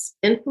famous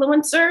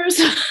influencers,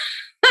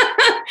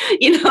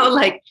 these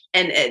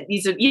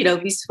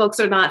folks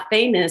are not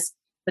famous,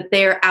 but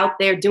they're out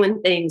there doing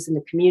things in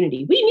the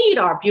community. We need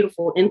our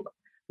beautiful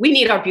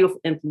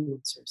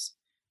influencers.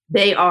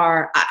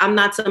 I'm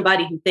not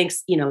somebody who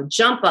thinks,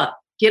 jump up,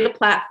 get a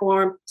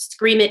platform,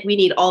 scream it. We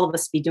need all of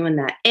us to be doing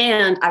that.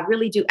 And I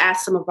really do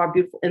ask some of our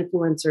beautiful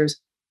influencers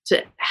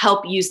to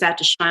help use that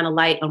to shine a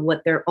light on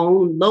what their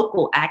own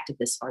local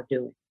activists are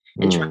doing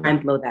and try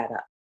and blow that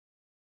up.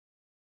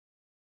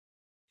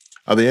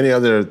 Are there any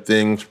other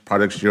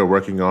projects you're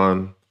working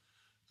on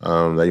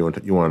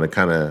that you want to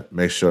kind of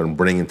make sure and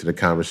bring into the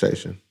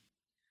conversation?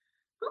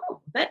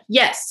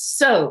 Yes.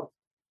 So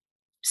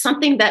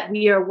something that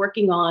we are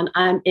working on,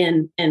 I'm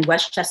in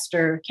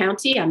Westchester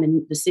County. I'm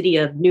in the city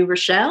of New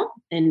Rochelle,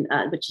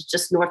 which is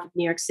just north of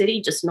New York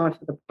City, just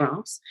north of the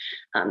Bronx.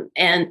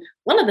 And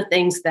one of the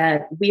things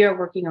that we are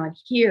working on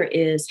here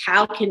is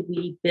how can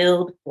we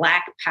build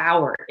Black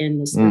power in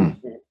this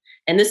movement?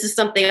 And this is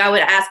something I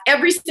would ask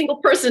every single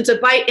person to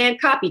bite and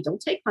copy.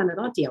 Don't take Climate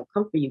Auntie, I'll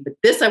come for you. But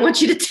this I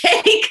want you to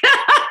take.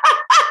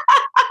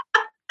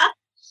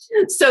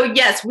 So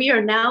yes, we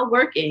are now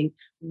working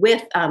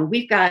with,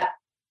 we've got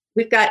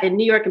in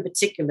New York in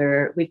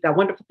particular, we've got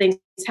wonderful things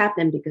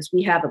happening because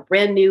we have a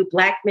brand new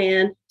Black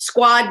man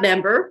squad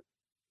member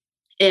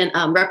in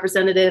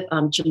Representative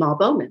Jamal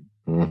Bowman,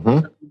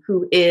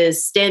 who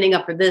is standing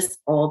up for this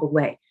all the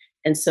way.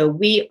 And so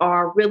we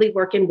are really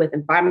working with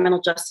environmental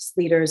justice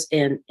leaders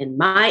in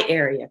my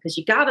area, because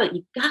you gotta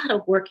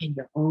work in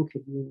your own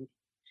community.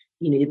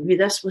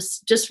 That's what's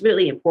just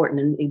really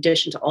important in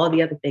addition to all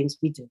the other things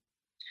we do.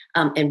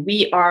 And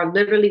we are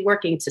literally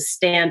working to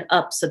stand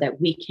up so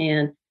that we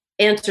can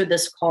answer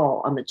this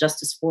call on the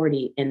Justice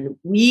 40. And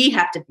we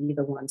have to be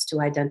the ones to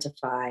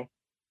identify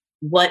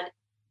what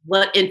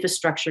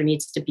infrastructure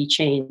needs to be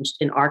changed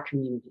in our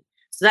community.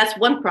 So that's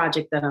one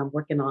project that I'm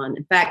working on.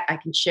 In fact, I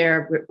can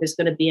share, there's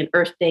going to be an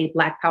Earth Day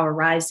Black Power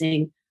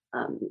Rising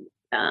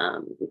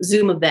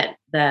Zoom event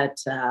that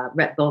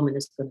Rep Bowman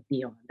is going to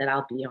be on, that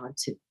I'll be on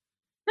too.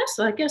 That's,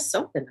 I guess,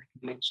 something I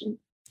can mention.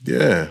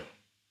 Yeah.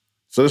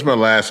 So this is my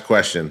last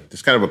question.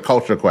 It's kind of a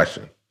culture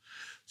question.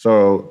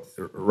 So,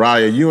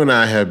 Raya, you and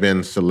I have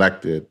been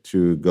selected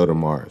to go to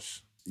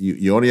Mars.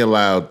 You only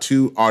allowed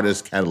 2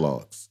 artist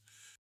catalogs.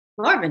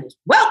 Marvin is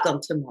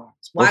welcome to Mars.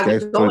 Why we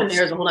going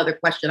there is a whole other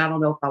question. I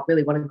don't know if I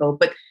really want to go,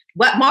 but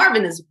what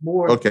Marvin is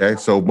more. Okay,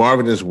 so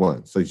Marvin is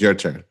one. So it's your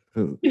turn.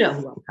 You know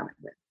who I'm coming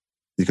with.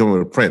 You coming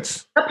with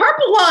Prince. The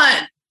purple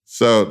one.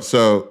 So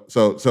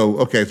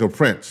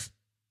Prince.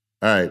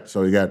 All right,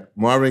 so you got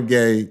Marvin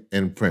Gaye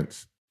and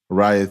Prince.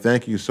 Raya,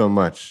 thank you so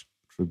much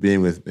for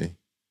being with me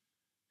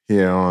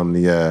here on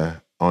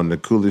the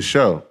Coolest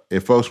Show.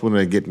 If folks want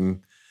to get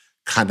in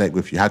contact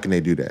with you, how can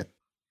they do that?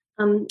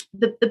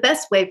 The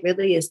best way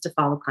really is to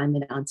follow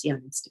Climate Auntie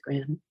on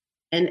Instagram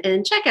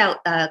and check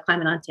out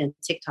Climate Auntie on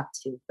TikTok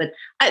too. But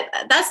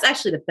that's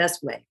actually the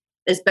best way.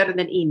 It's better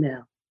than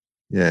email.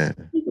 Yeah.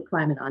 Keep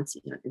Climate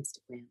Auntie on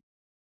Instagram.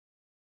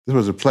 This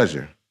was a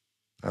pleasure.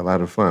 A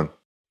lot of fun.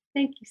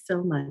 Thank you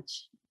so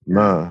much.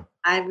 No.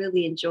 I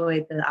really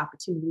enjoyed the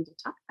opportunity to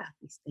talk about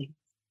these things.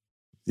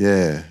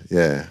 Yeah.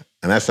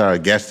 And that's our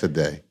guest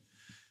today.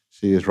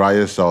 She is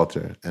Raya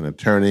Salter, an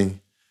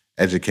attorney,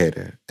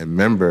 educator, and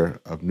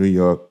member of New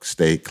York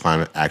State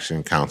Climate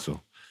Action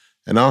Council,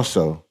 and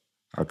also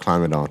our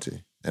Climate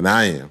Auntie. And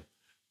I am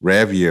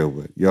Rev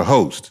Yearwood, your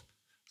host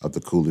of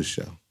The Coolest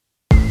Show.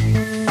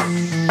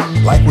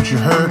 Like what you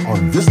heard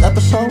on this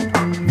episode?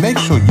 Make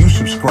sure you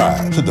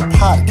subscribe to the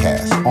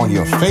podcast on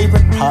your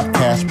favorite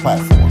podcast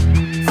platform.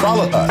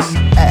 Follow us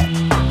at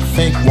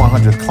Think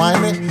 100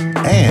 Climate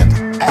and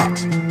at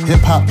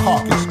Hip Hop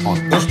Caucus on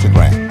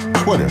Instagram,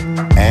 Twitter,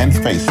 and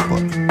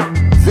Facebook.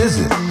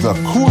 Visit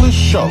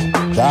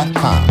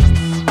thecoolestshow.com,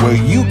 where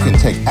you can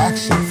take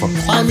action for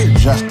climate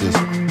justice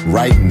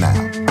right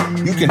now.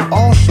 You can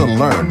also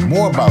learn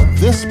more about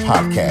this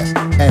podcast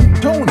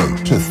and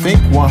donate to Think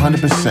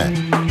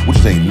 100%, which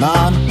is a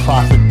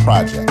nonprofit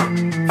project.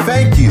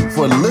 Thank you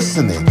for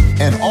listening,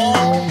 and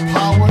all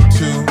power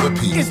to the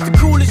people. It's the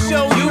coolest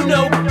show you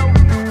know.